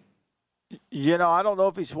to me. I don't know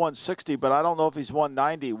if he's 160, but I don't know if he's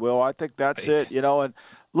 190, Will. I think that's it, And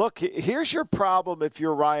look, here's your problem if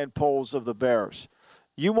you're Ryan Poles of the Bears.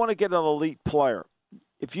 You want to get an elite player.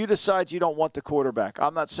 If you decide you don't want the quarterback,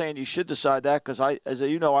 I'm not saying you should decide that because, I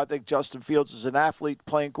think Justin Fields is an athlete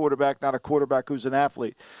playing quarterback, not a quarterback who's an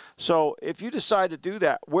athlete. So if you decide to do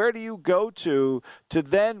that, where do you go to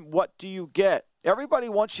then what do you get? Everybody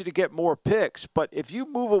wants you to get more picks, but if you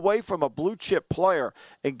move away from a blue chip player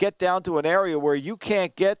and get down to an area where you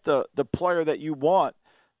can't get the player that you want,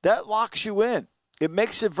 that locks you in. It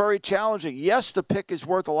makes it very challenging. Yes, the pick is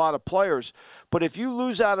worth a lot of players, but if you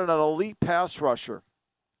lose out on an elite pass rusher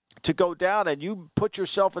to go down and you put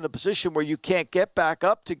yourself in a position where you can't get back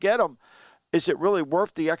up to get them, is it really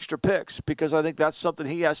worth the extra picks? Because I think that's something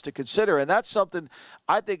he has to consider, and that's something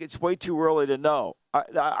I think it's way too early to know.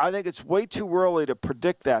 I think it's way too early to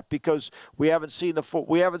predict that because we haven't seen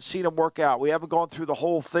him work out. We haven't gone through the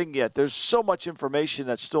whole thing yet. There's so much information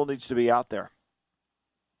that still needs to be out there.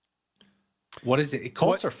 What is it?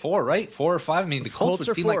 Colts are 4, right? 4 or 5. I mean, the Colts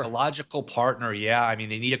would seem like a logical partner. Yeah, I mean,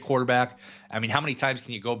 they need a quarterback. I mean, how many times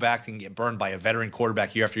can you go back and get burned by a veteran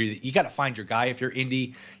quarterback year after year? You got to find your guy if you're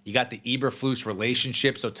Indy. You got the Eberflus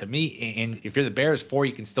relationship. So to me, and if you're the Bears, 4,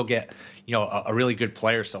 you can still get, a really good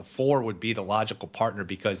player. So 4 would be the logical partner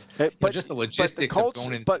because just the logistics of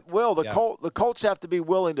going in. But Will, the Colts have to be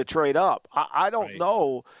willing to trade up. I don't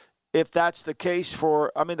know if that's the case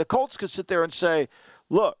the Colts could sit there and say,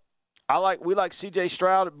 look, we like C.J.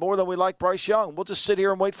 Stroud more than we like Bryce Young. We'll just sit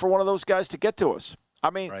here and wait for one of those guys to get to us. I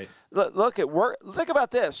mean, think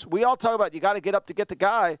about this. We all talk about you got to get up to get the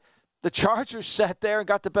guy. The Chargers sat there and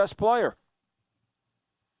got the best player.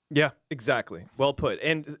 Yeah, exactly. Well put.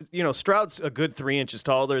 And, Stroud's a good 3 inches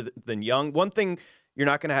taller than Young. One thing you're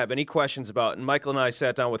not going to have any questions about, and Michael and I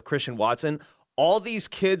sat down with Christian Watson, all these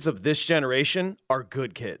kids of this generation are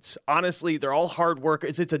good kids. Honestly, they're all hard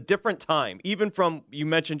workers. It's a different time. Even from, you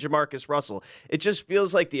mentioned Jamarcus Russell, it just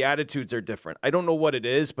feels like the attitudes are different. I don't know what it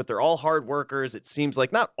is, but they're all hard workers. It seems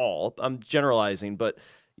like, not all, I'm generalizing, but,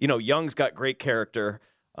 Young's got great character.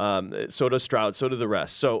 So does Stroud, so do the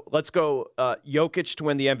rest. So let's go Jokic to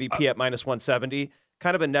win the MVP at -170.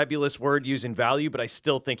 Kind of a nebulous word using value, but I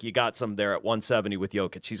still think you got some there at 170 with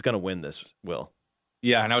Jokic. He's going to win this, Will.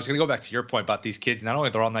 Yeah, and I was going to go back to your point about these kids. Not only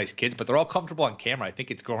they're all nice kids, but they're all comfortable on camera. I think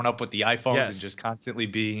it's growing up with the iPhones and just constantly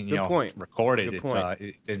being, recorded.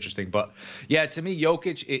 It's interesting. But, yeah, to me,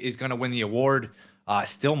 Jokic is going to win the award.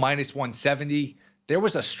 Still -170. There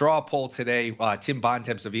was a straw poll today. Tim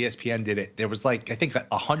Bontemps of ESPN did it. There was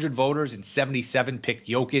 100 voters and 77 picked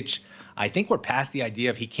Jokic. I think we're past the idea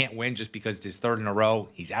of he can't win just because it's his 3rd in a row.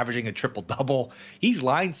 He's averaging a triple-double. He's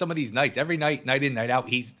lying some of these nights. Every night in, night out,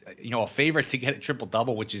 he's a favorite to get a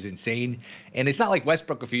triple-double, which is insane. And it's not like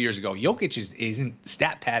Westbrook a few years ago. Jokic isn't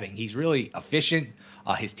stat padding. He's really efficient.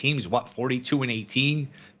 His team's 42-18.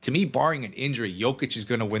 To me, barring an injury, Jokic is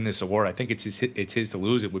going to win this award. I think it's his to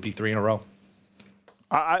lose. It would be 3 in a row.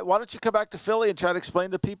 Why don't you come back to Philly and try to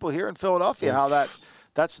explain to people here in Philadelphia how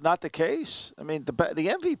that's not the case? I mean, the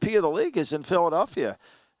MVP of the league is in Philadelphia.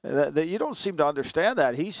 That you don't seem to understand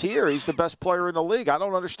that. He's here. He's the best player in the league. I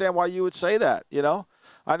don't understand why you would say that,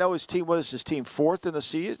 I know his team, what is his team, 4th in the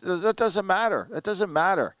season? That doesn't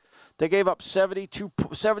matter. They gave up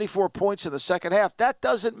 74 points in the second half. That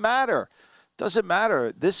doesn't matter.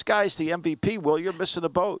 This guy's the MVP. Will, you're missing the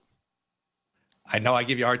boat. I know I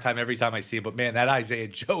give you a hard time every time I see it, but, man, that Isaiah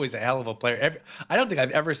Joe is a hell of a player. I don't think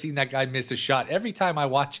I've ever seen that guy miss a shot. Every time I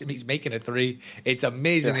watch him, he's making a 3. It's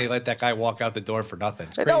amazing they let that guy walk out the door for nothing.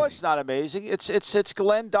 It's crazy. No, it's not amazing. It's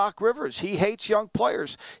Glenn Doc Rivers. He hates young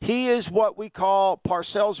players. He is what we call,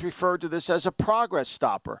 Parcells referred to this as a progress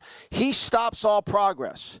stopper. He stops all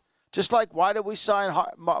progress. Just like, why did we sign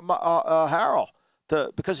Harrell?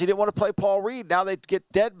 Because he didn't want to play Paul Reed. Now they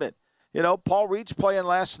get Dedmon. Paul Reed's playing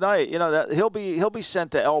last night. That he'll be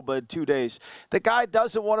sent to Elba in 2 days. The guy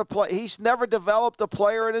doesn't want to play. He's never developed a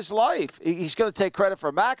player in his life. He's going to take credit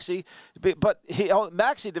for Maxey, but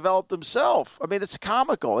Maxey developed himself. I mean, it's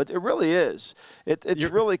comical. It really is. It's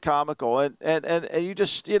really comical. And you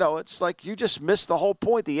just, it's like you just missed the whole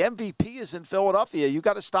point. The MVP is in Philadelphia. You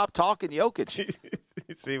got to stop talking Jokic.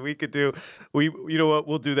 See, you know what?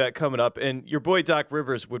 We'll do that coming up. And your boy Doc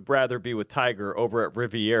Rivers would rather be with Tiger over at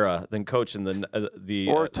Riviera than coaching the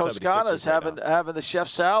or Toscana's having the chef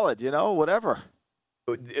salad, whatever.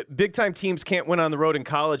 Big time teams can't win on the road in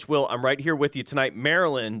college. Will, I'm right here with you tonight.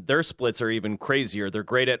 Maryland, their splits are even crazier. They're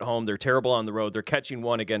great at home. They're terrible on the road. They're catching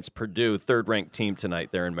one against Purdue, 3rd-ranked team tonight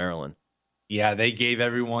there in Maryland. Yeah, they gave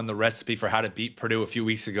everyone the recipe for how to beat Purdue a few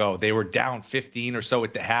weeks ago. They were down 15 or so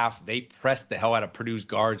at the half. They pressed the hell out of Purdue's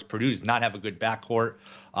guards. Purdue does not have a good backcourt.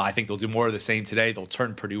 I think they'll do more of the same today. They'll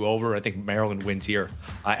turn Purdue over. I think Maryland wins here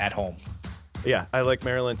at home. Yeah, I like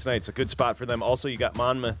Maryland tonight. It's a good spot for them. Also, you got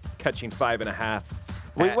Monmouth catching 5.5.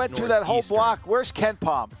 We went through that whole block. Where's Ken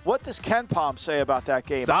Pom? What does Ken Pom say about that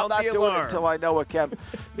game? Sound I'm not doing it until I know what Ken.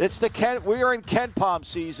 We are in Ken Pom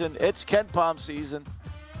season. It's Ken Pom season.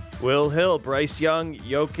 Will Hill, Bryce Young,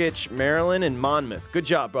 Jokic, Maryland, and Monmouth. Good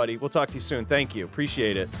job, buddy. We'll talk to you soon. Thank you.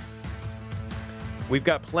 Appreciate it. We've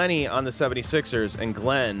got plenty on the 76ers and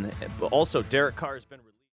Glenn. Also, Derek Carr has been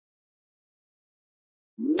released.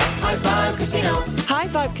 High Five Casino. High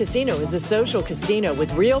Five Casino is a social casino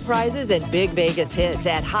with real prizes and big Vegas hits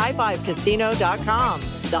at highfivecasino.com.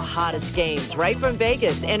 the hottest games right from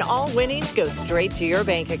Vegas, and all winnings go straight to your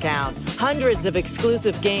bank account. Hundreds of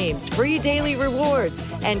exclusive games, free daily rewards,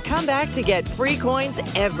 and come back to get free coins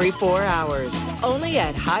every 4 hours. Only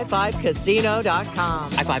at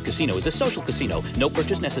highfivecasino.com. High Five Casino is a social casino. No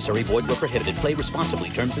purchase necessary. Void where prohibited. Play responsibly.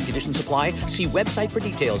 Terms and conditions apply. See website for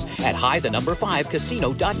details at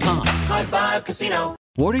high5casino.com. High Five Casino.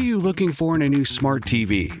 What are you looking for in a new smart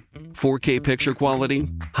TV? 4K picture quality?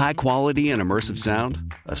 High quality and immersive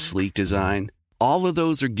sound? A sleek design? All of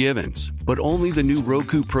those are givens, but only the new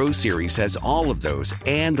Roku Pro Series has all of those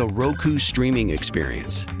and the Roku streaming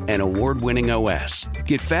experience, an award-winning OS.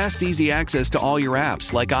 Get fast, easy access to all your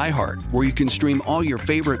apps like iHeart, where you can stream all your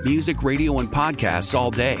favorite music, radio, and podcasts all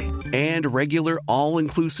day, and regular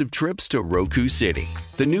all-inclusive trips to Roku City.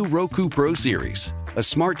 The new Roku Pro Series, a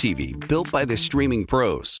smart TV built by the streaming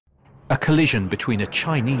pros. A collision between a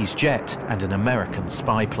Chinese jet and an American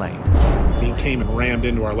spy plane. He came and rammed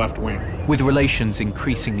into our left wing. With relations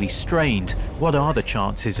increasingly strained, what are the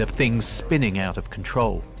chances of things spinning out of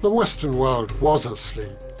control? The Western world was asleep.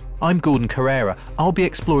 I'm Gordon Carrera. I'll be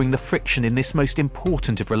exploring the friction in this most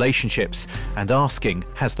important of relationships and asking,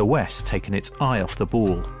 has the West taken its eye off the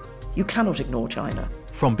ball? You cannot ignore China.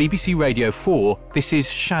 From BBC Radio 4, this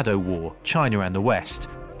is Shadow War, China and the West.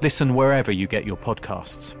 Listen wherever you get your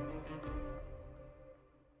podcasts.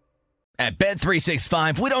 At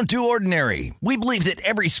Bet365, we don't do ordinary. We believe that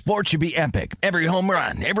every sport should be epic. Every home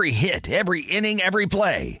run, every hit, every inning, every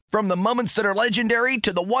play. From the moments that are legendary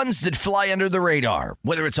to the ones that fly under the radar.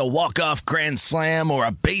 Whether it's a walk-off grand slam or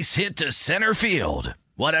a base hit to center field.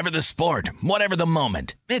 Whatever the sport, whatever the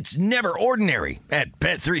moment, it's never ordinary at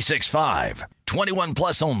Bet365. 21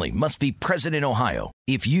 plus only. Must be present in Ohio.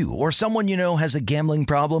 If you or someone you know has a gambling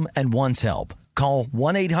problem and wants help, call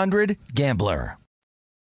 1-800-GAMBLER.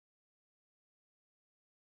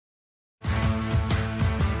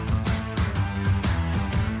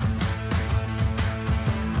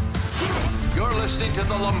 You're listening to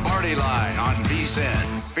the Lombardi Line on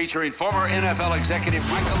VSiN, featuring former NFL executive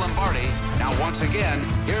Michael Lombardi. Now, once again,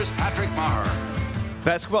 here's Patrick Maher.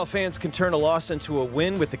 Basketball fans can turn a loss into a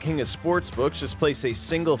win with the king of sportsbooks. Just place a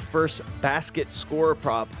single first basket score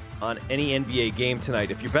prop on any NBA game tonight.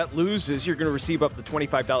 If your bet loses, you're going to receive up to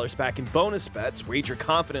 $25 back in bonus bets. Wager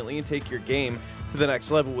confidently and take your game to the next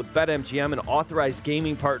level with BetMGM, an authorized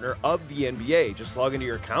gaming partner of the NBA. Just log into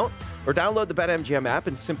your account or download the BetMGM app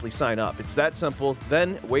and simply sign up. It's that simple.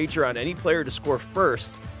 Then wager on any player to score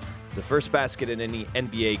first, the first basket in any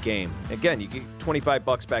NBA game. Again, you get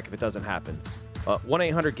 $25 back if it doesn't happen.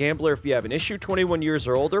 1-800-GAMBLER if you have an issue, 21 years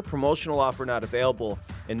or older. Promotional offer not available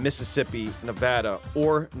in Mississippi, Nevada,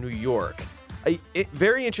 or New York.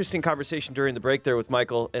 Very interesting conversation during the break there with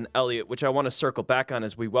Michael and Elliot, which I want to circle back on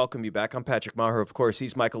as we welcome you back. I'm Patrick Maher, of course.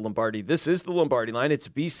 He's Michael Lombardi. This is the Lombardi Line. It's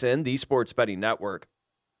VSiN, the Sports Betting Network.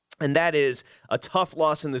 And that is a tough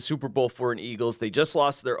loss in the Super Bowl for an Eagles. They just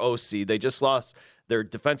lost their OC. They just lost their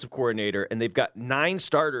defensive coordinator, and they've got 9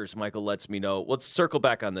 starters, Michael lets me know. Let's circle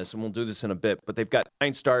back on this, and we'll do this in a bit. But they've got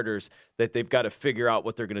 9 starters that they've got to figure out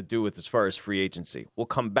what they're going to do with as far as free agency. We'll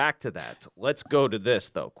come back to that. Let's go to this,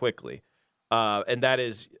 though, quickly. And that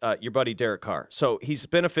is your buddy Derek Carr. So he's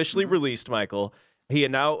been officially released, Michael. He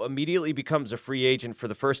now immediately becomes a free agent for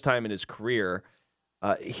the first time in his career.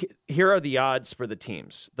 Here are the odds for the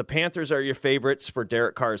teams. The Panthers are your favorites for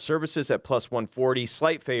Derek Carr's services at plus 140.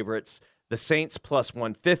 Slight favorites. The Saints plus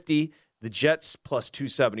 150. The Jets plus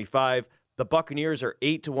 275. The Buccaneers are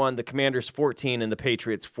 8-1. The Commanders 14, and the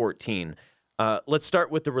Patriots 14. Let's start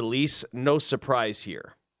with the release. No surprise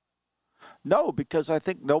here. No, because I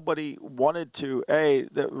think nobody wanted to.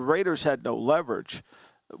 The Raiders had no leverage.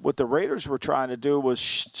 What the Raiders were trying to do was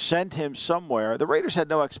send him somewhere. The Raiders had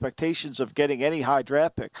no expectations of getting any high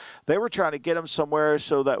draft pick. They were trying to get him somewhere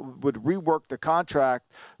so that would rework the contract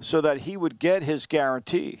so that he would get his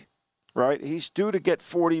guarantee, right? He's due to get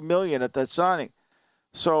 $40 million at that signing.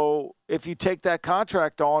 So if you take that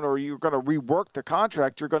contract on or you're going to rework the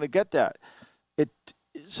contract, you're going to get that.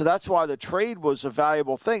 So that's why the trade was a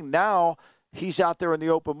valuable thing. Now he's out there in the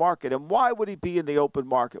open market. And why would he be in the open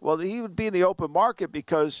market? Well, he would be in the open market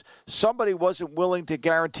because somebody wasn't willing to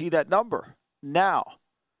guarantee that number now.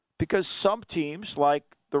 Because some teams like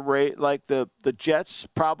the Jets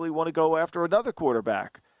probably want to go after another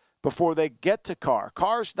quarterback before they get to Carr.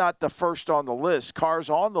 Carr's not the first on the list. Carr's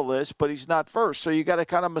on the list, but he's not first. So you got to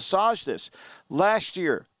kind of massage this. Last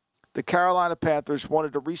year, the Carolina Panthers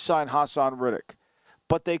wanted to re-sign Hassan Riddick.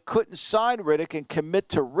 But they couldn't sign Riddick and commit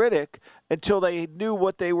to Riddick until they knew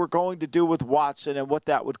what they were going to do with Watson and what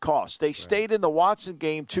that would cost. They stayed in the Watson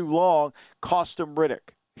game too long, cost them Riddick.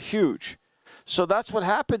 Huge. So that's what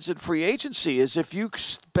happens in free agency is if you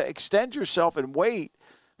extend yourself and wait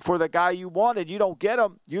for the guy you want and you don't get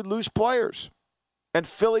him, you lose players. And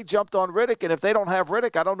Philly jumped on Riddick, and if they don't have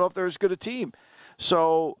Riddick, I don't know if they're as good a team.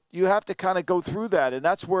 So you have to kind of go through that, and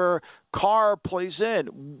that's where Carr plays in.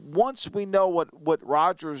 Once we know what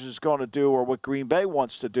Rodgers is going to do or what Green Bay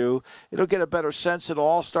wants to do, it'll get a better sense. It'll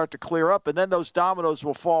all start to clear up, and then those dominoes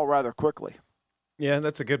will fall rather quickly. Yeah,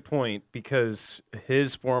 that's a good point because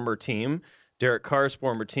his former team, Derek Carr's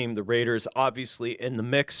former team, the Raiders, obviously in the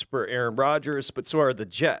mix for Aaron Rodgers, but so are the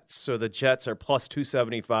Jets. So the Jets are plus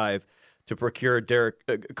 275 to procure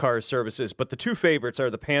Derek Carr's services. But the two favorites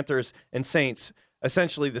are the Panthers and Saints,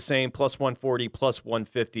 essentially the same, plus 140, plus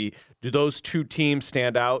 150. Do those two teams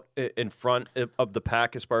stand out in front of the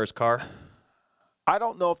pack as far as Carr? I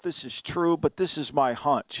don't know if this is true, but this is my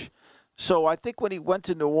hunch. So I think when he went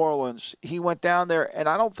to New Orleans, he went down there, and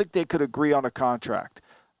I don't think they could agree on a contract.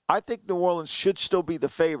 I think New Orleans should still be the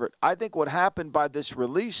favorite. I think what happened by this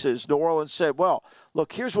release is New Orleans said, well,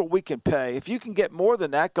 look, here's what we can pay. If you can get more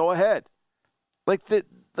than that, go ahead. Like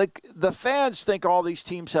the fans think all these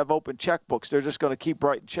teams have open checkbooks. They're just going to keep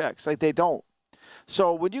writing checks. Like they don't.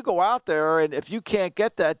 So when you go out there and if you can't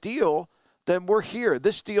get that deal, then we're here.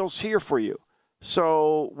 This deal's here for you.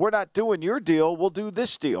 So we're not doing your deal. We'll do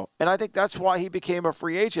this deal. And I think that's why he became a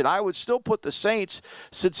free agent. I would still put the Saints,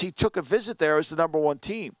 since he took a visit there, as the number one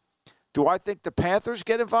team. Do I think the Panthers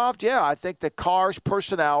get involved? Yeah, I think that Carr's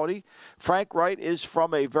personality. Frank Wright is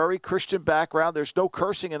from a very Christian background. There's no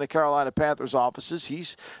cursing in the Carolina Panthers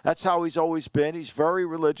offices. That's how he's always been. He's very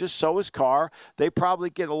religious. So is Carr. They probably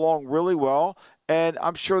get along really well. And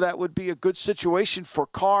I'm sure that would be a good situation for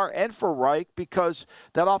Carr and for Reich because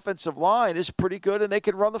that offensive line is pretty good and they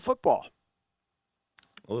can run the football.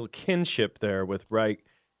 A little kinship there with Reich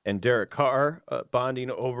and Derek Carr bonding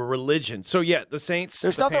over religion. So, yeah, the Saints.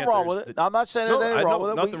 There's nothing wrong with it. I'm not saying there's anything wrong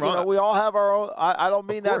with it. We all have our own. I don't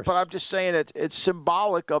mean that, but I'm just saying it's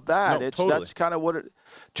symbolic of that. No, totally. That's kind of what it.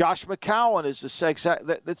 Josh McCown is the exact.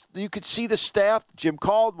 You could see the staff, Jim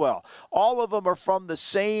Caldwell. All of them are from the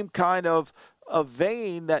same kind of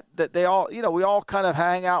vein that they all, we all kind of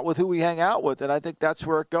hang out with who we hang out with, and I think that's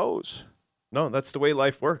where it goes. No, that's the way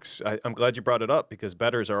life works. I'm glad you brought it up because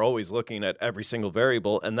bettors are always looking at every single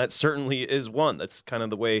variable, and that certainly is one. That's kind of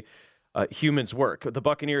the way humans work. The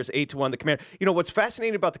Buccaneers 8-1. The Commanders. What's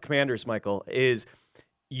fascinating about the Commanders, Michael, is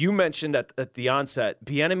you mentioned at the onset,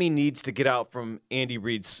 Bieniemy needs to get out from Andy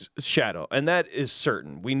Reid's shadow, and that is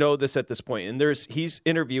certain. We know this at this point. And he's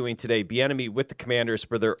interviewing today Bieniemy with the Commanders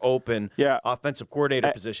for their open offensive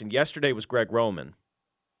coordinator position. Yesterday was Greg Roman.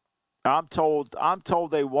 I'm told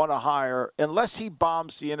they want to hire, unless he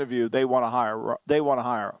bombs the interview, they want to hire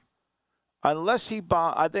him. Unless he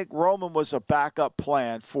I think Roman was a backup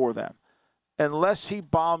plan for them. Unless he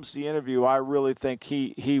bombs the interview, I really think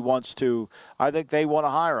he wants to. I think they want to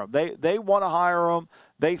hire him. They want to hire him.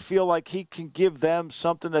 They feel like he can give them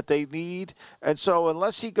something that they need. And so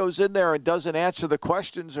unless he goes in there and doesn't answer the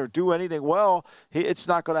questions or do anything well, it's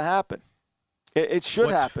not going to happen. It should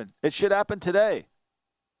happen. It should happen today.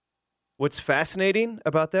 What's fascinating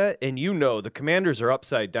about that, and the Commanders are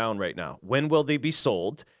upside down right now. When will they be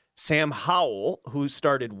sold? Sam Howell, who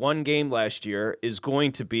started one game last year, is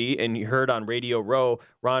going to be, and you heard on Radio Row,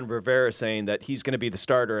 Ron Rivera saying that he's going to be the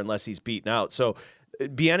starter unless he's beaten out. So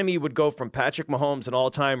Bieniemy would go from Patrick Mahomes, an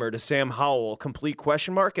all-timer, to Sam Howell, complete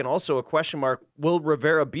question mark, and also a question mark, will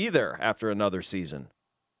Rivera be there after another season?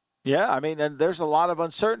 Yeah, and there's a lot of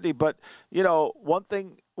uncertainty, but, one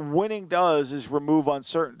thing winning does is remove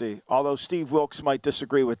uncertainty, although Steve Wilks might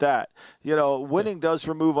disagree with that. Winning does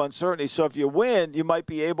remove uncertainty. So if you win, you might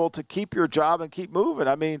be able to keep your job and keep moving.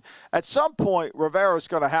 At some point, Rivera's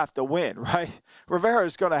going to have to win, right?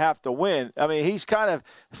 Rivera's going to have to win. He's kind of,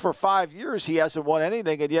 for 5 years, he hasn't won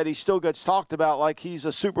anything, and yet he still gets talked about like he's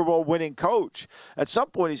a Super Bowl winning coach. At some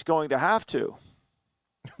point, he's going to have to.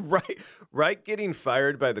 Right, getting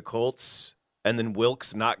fired by the Colts and then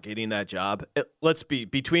Wilks not getting that job. Let's be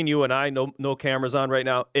between you and I. No cameras on right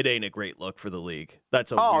now. It ain't a great look for the league.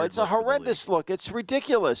 It's a horrendous look. It's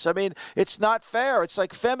ridiculous. It's not fair. It's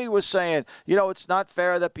like Femi was saying. It's not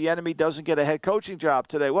fair that Bieniemy doesn't get a head coaching job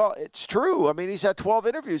today. Well, it's true. He's had 12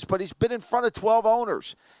 interviews, but he's been in front of 12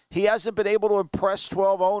 owners. He hasn't been able to impress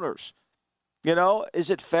 12 owners.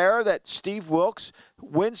 Is it fair that Steve Wilks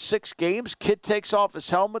wins 6 games, kid takes off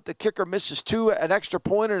his helmet, the kicker misses 2, an extra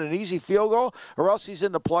point and an easy field goal, or else he's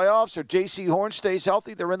in the playoffs, or J.C. Horn stays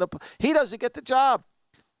healthy, he doesn't get the job.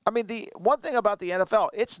 I mean, the one thing about the NFL,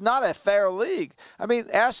 it's not a fair league. I mean,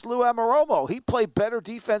 ask Lou Anarumo. He played better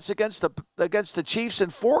defense against the Chiefs in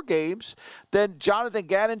 4 games than Jonathan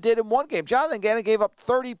Gannon did in 1 game. Jonathan Gannon gave up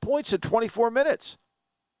 30 points in 24 minutes.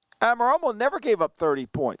 Anarumo never gave up 30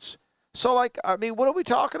 points. So, what are we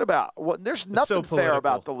talking about? Well, there's nothing fair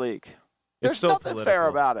about the league. There's nothing fair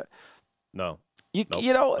about it. No.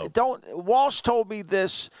 Walsh told me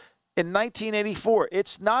this in 1984.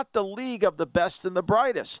 It's not the league of the best and the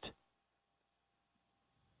brightest.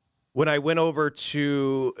 When I went over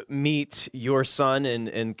to meet your son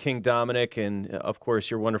and King Dominic and, of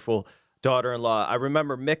course, your wonderful daughter-in-law, I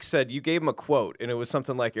remember Mick said you gave him a quote, and it was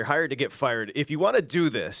something like, you're hired to get fired. If you want to do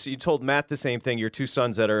this, you told Matt the same thing, your 2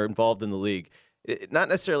 sons that are involved in the league. Not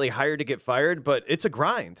necessarily hired to get fired, but it's a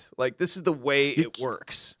grind. This is the way it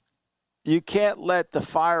works. You can't let the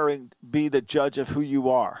firing be the judge of who you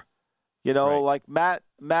are. Right.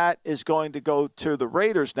 Matt is going to go to the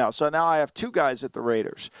Raiders now. So now I have 2 guys at the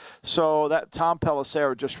Raiders. So that Tom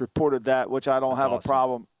Pelissero just reported that, which I don't have awesome. A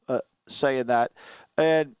problem saying that.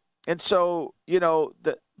 And so,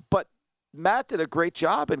 but Matt did a great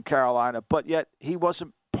job in Carolina, but yet he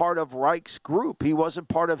wasn't part of Reich's group. He wasn't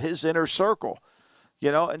part of his inner circle,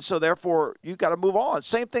 and so therefore you got to move on.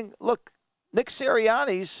 Same thing. Look, Nick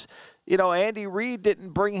Sirianni's, Andy Reid didn't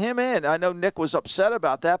bring him in. I know Nick was upset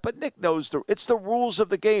about that, but Nick knows it's the rules of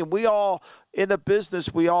the game. We all, in the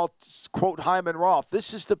business, we all quote Hyman Roth.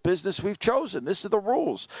 This is the business we've chosen. This is the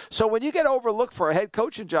rules. So when you get overlooked for a head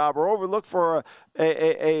coaching job or overlooked for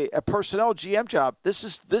a personnel GM job, this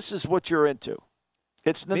is what you're into.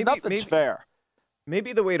 Nothing's fair.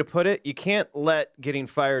 Maybe the way to put it, you can't let getting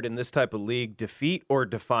fired in this type of league defeat or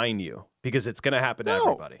define you, because it's going to happen to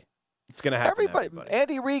everybody. It's going to happen to everybody.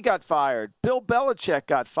 Andy Reid got fired. Bill Belichick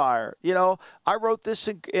got fired. I wrote this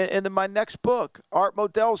in my next book. Art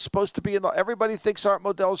Modell is supposed to be everybody thinks Art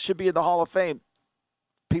Modell should be in the Hall of Fame.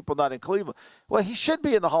 People not in Cleveland. Well, he should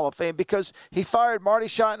be in the Hall of Fame because he fired Marty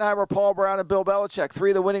Schottenheimer, Paul Brown, and Bill Belichick,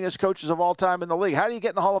 3 of the winningest coaches of all time in the league. How do you get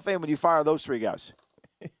in the Hall of Fame when you fire those 3 guys?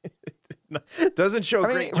 Doesn't show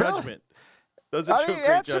great judgment.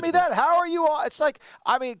 Answer me that. How are you all? It's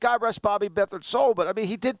God rest Bobby Beathard's soul, but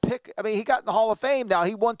he did pick. He got in the Hall of Fame. Now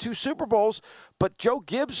he won 2 Super Bowls, but Joe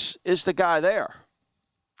Gibbs is the guy there.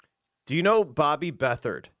 Do you know Bobby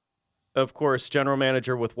Beathard? Of course, general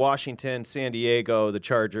manager with Washington, San Diego, the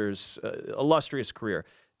Chargers, illustrious career.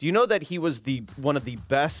 Do you know that he was one of the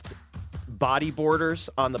best bodyboarders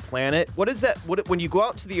on the planet? What is that? When you go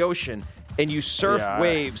out to the ocean and you surf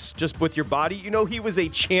waves just with your body, he was a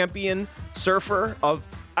champion surfer of,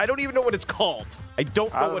 I don't even know what it's called. I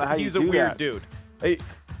don't know what he's a weird dude.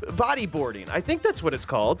 Bodyboarding. I think that's what it's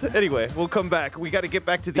called. Anyway, we'll come back. We got to get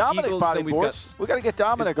back to the Dominic Eagles. Bodyboards. We got to get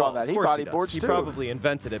Dominic on that. He bodyboards too. He probably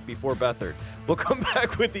invented it before Beathard. We'll come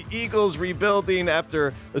back with the Eagles rebuilding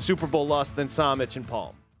after a Super Bowl loss, then Samich and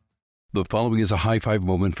Palm. The following is a high-five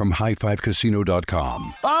moment from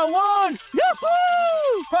highfivecasino.com. I won! Yahoo!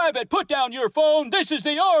 Private, put down your phone. This is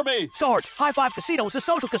the Army. Sarge, High Five Casino is a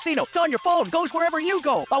social casino. It's on your phone. Goes wherever you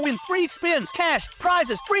go. I win free spins, cash,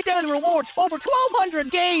 prizes, free daily rewards, over 1,200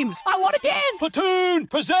 games. I won again. Platoon,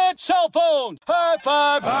 present cell phone. High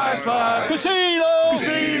Five. High Five. Casino.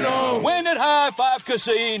 Casino. Win at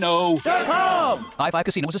highfivecasino.com. High Five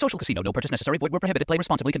Casino is a social casino. No purchase necessary. Void where prohibited. Play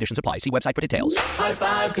responsibly. Conditions apply. See website for details. High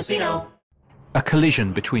Five Casino. A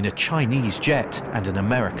collision between a Chinese jet and an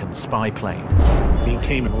American spy plane. He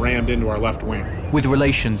came and rammed into our left wing. With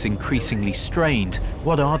relations increasingly strained,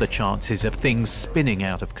 what are the chances of things spinning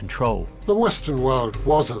out of control? The Western world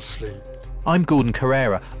was asleep. I'm Gordon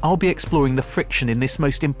Carrera. I'll be exploring the friction in this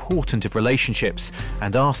most important of relationships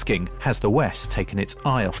and asking, has the West taken its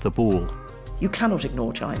eye off the ball? You cannot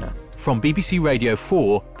ignore China. From BBC Radio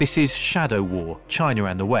 4, this is Shadow War, China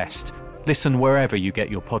and the West. Listen wherever you get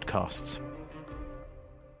your podcasts.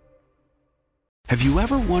 Have you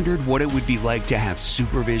ever wondered what it would be like to have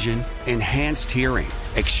supervision, enhanced hearing,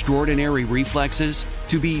 extraordinary reflexes,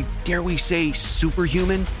 to be, dare we say,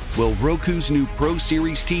 superhuman? Well, Roku's new Pro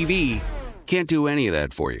Series TV can't do any of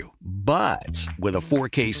that for you. But with a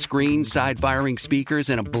 4K screen, side-firing speakers,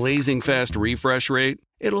 and a blazing fast refresh rate,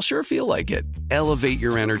 it'll sure feel like it. Elevate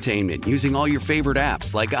your entertainment using all your favorite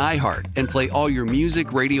apps like iHeart and play all your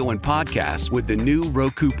music, radio, and podcasts with the new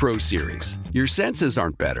Roku Pro Series. Your senses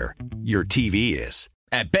aren't better. Your TV is.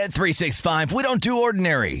 At Bet365, we don't do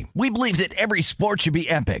ordinary. We believe that every sport should be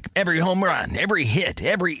epic. Every home run, every hit,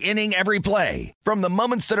 every inning, every play. From the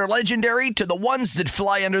moments that are legendary to the ones that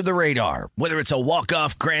fly under the radar. Whether it's a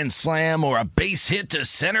walk-off grand slam or a base hit to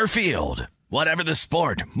center field. Whatever the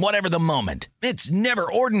sport, whatever the moment, it's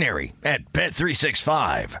never ordinary at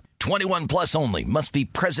Bet365. 21 plus only. Must be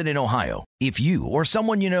present in Ohio. If you or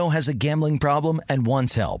someone you know has a gambling problem and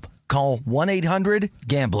wants help, call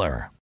 1-800-GAMBLER.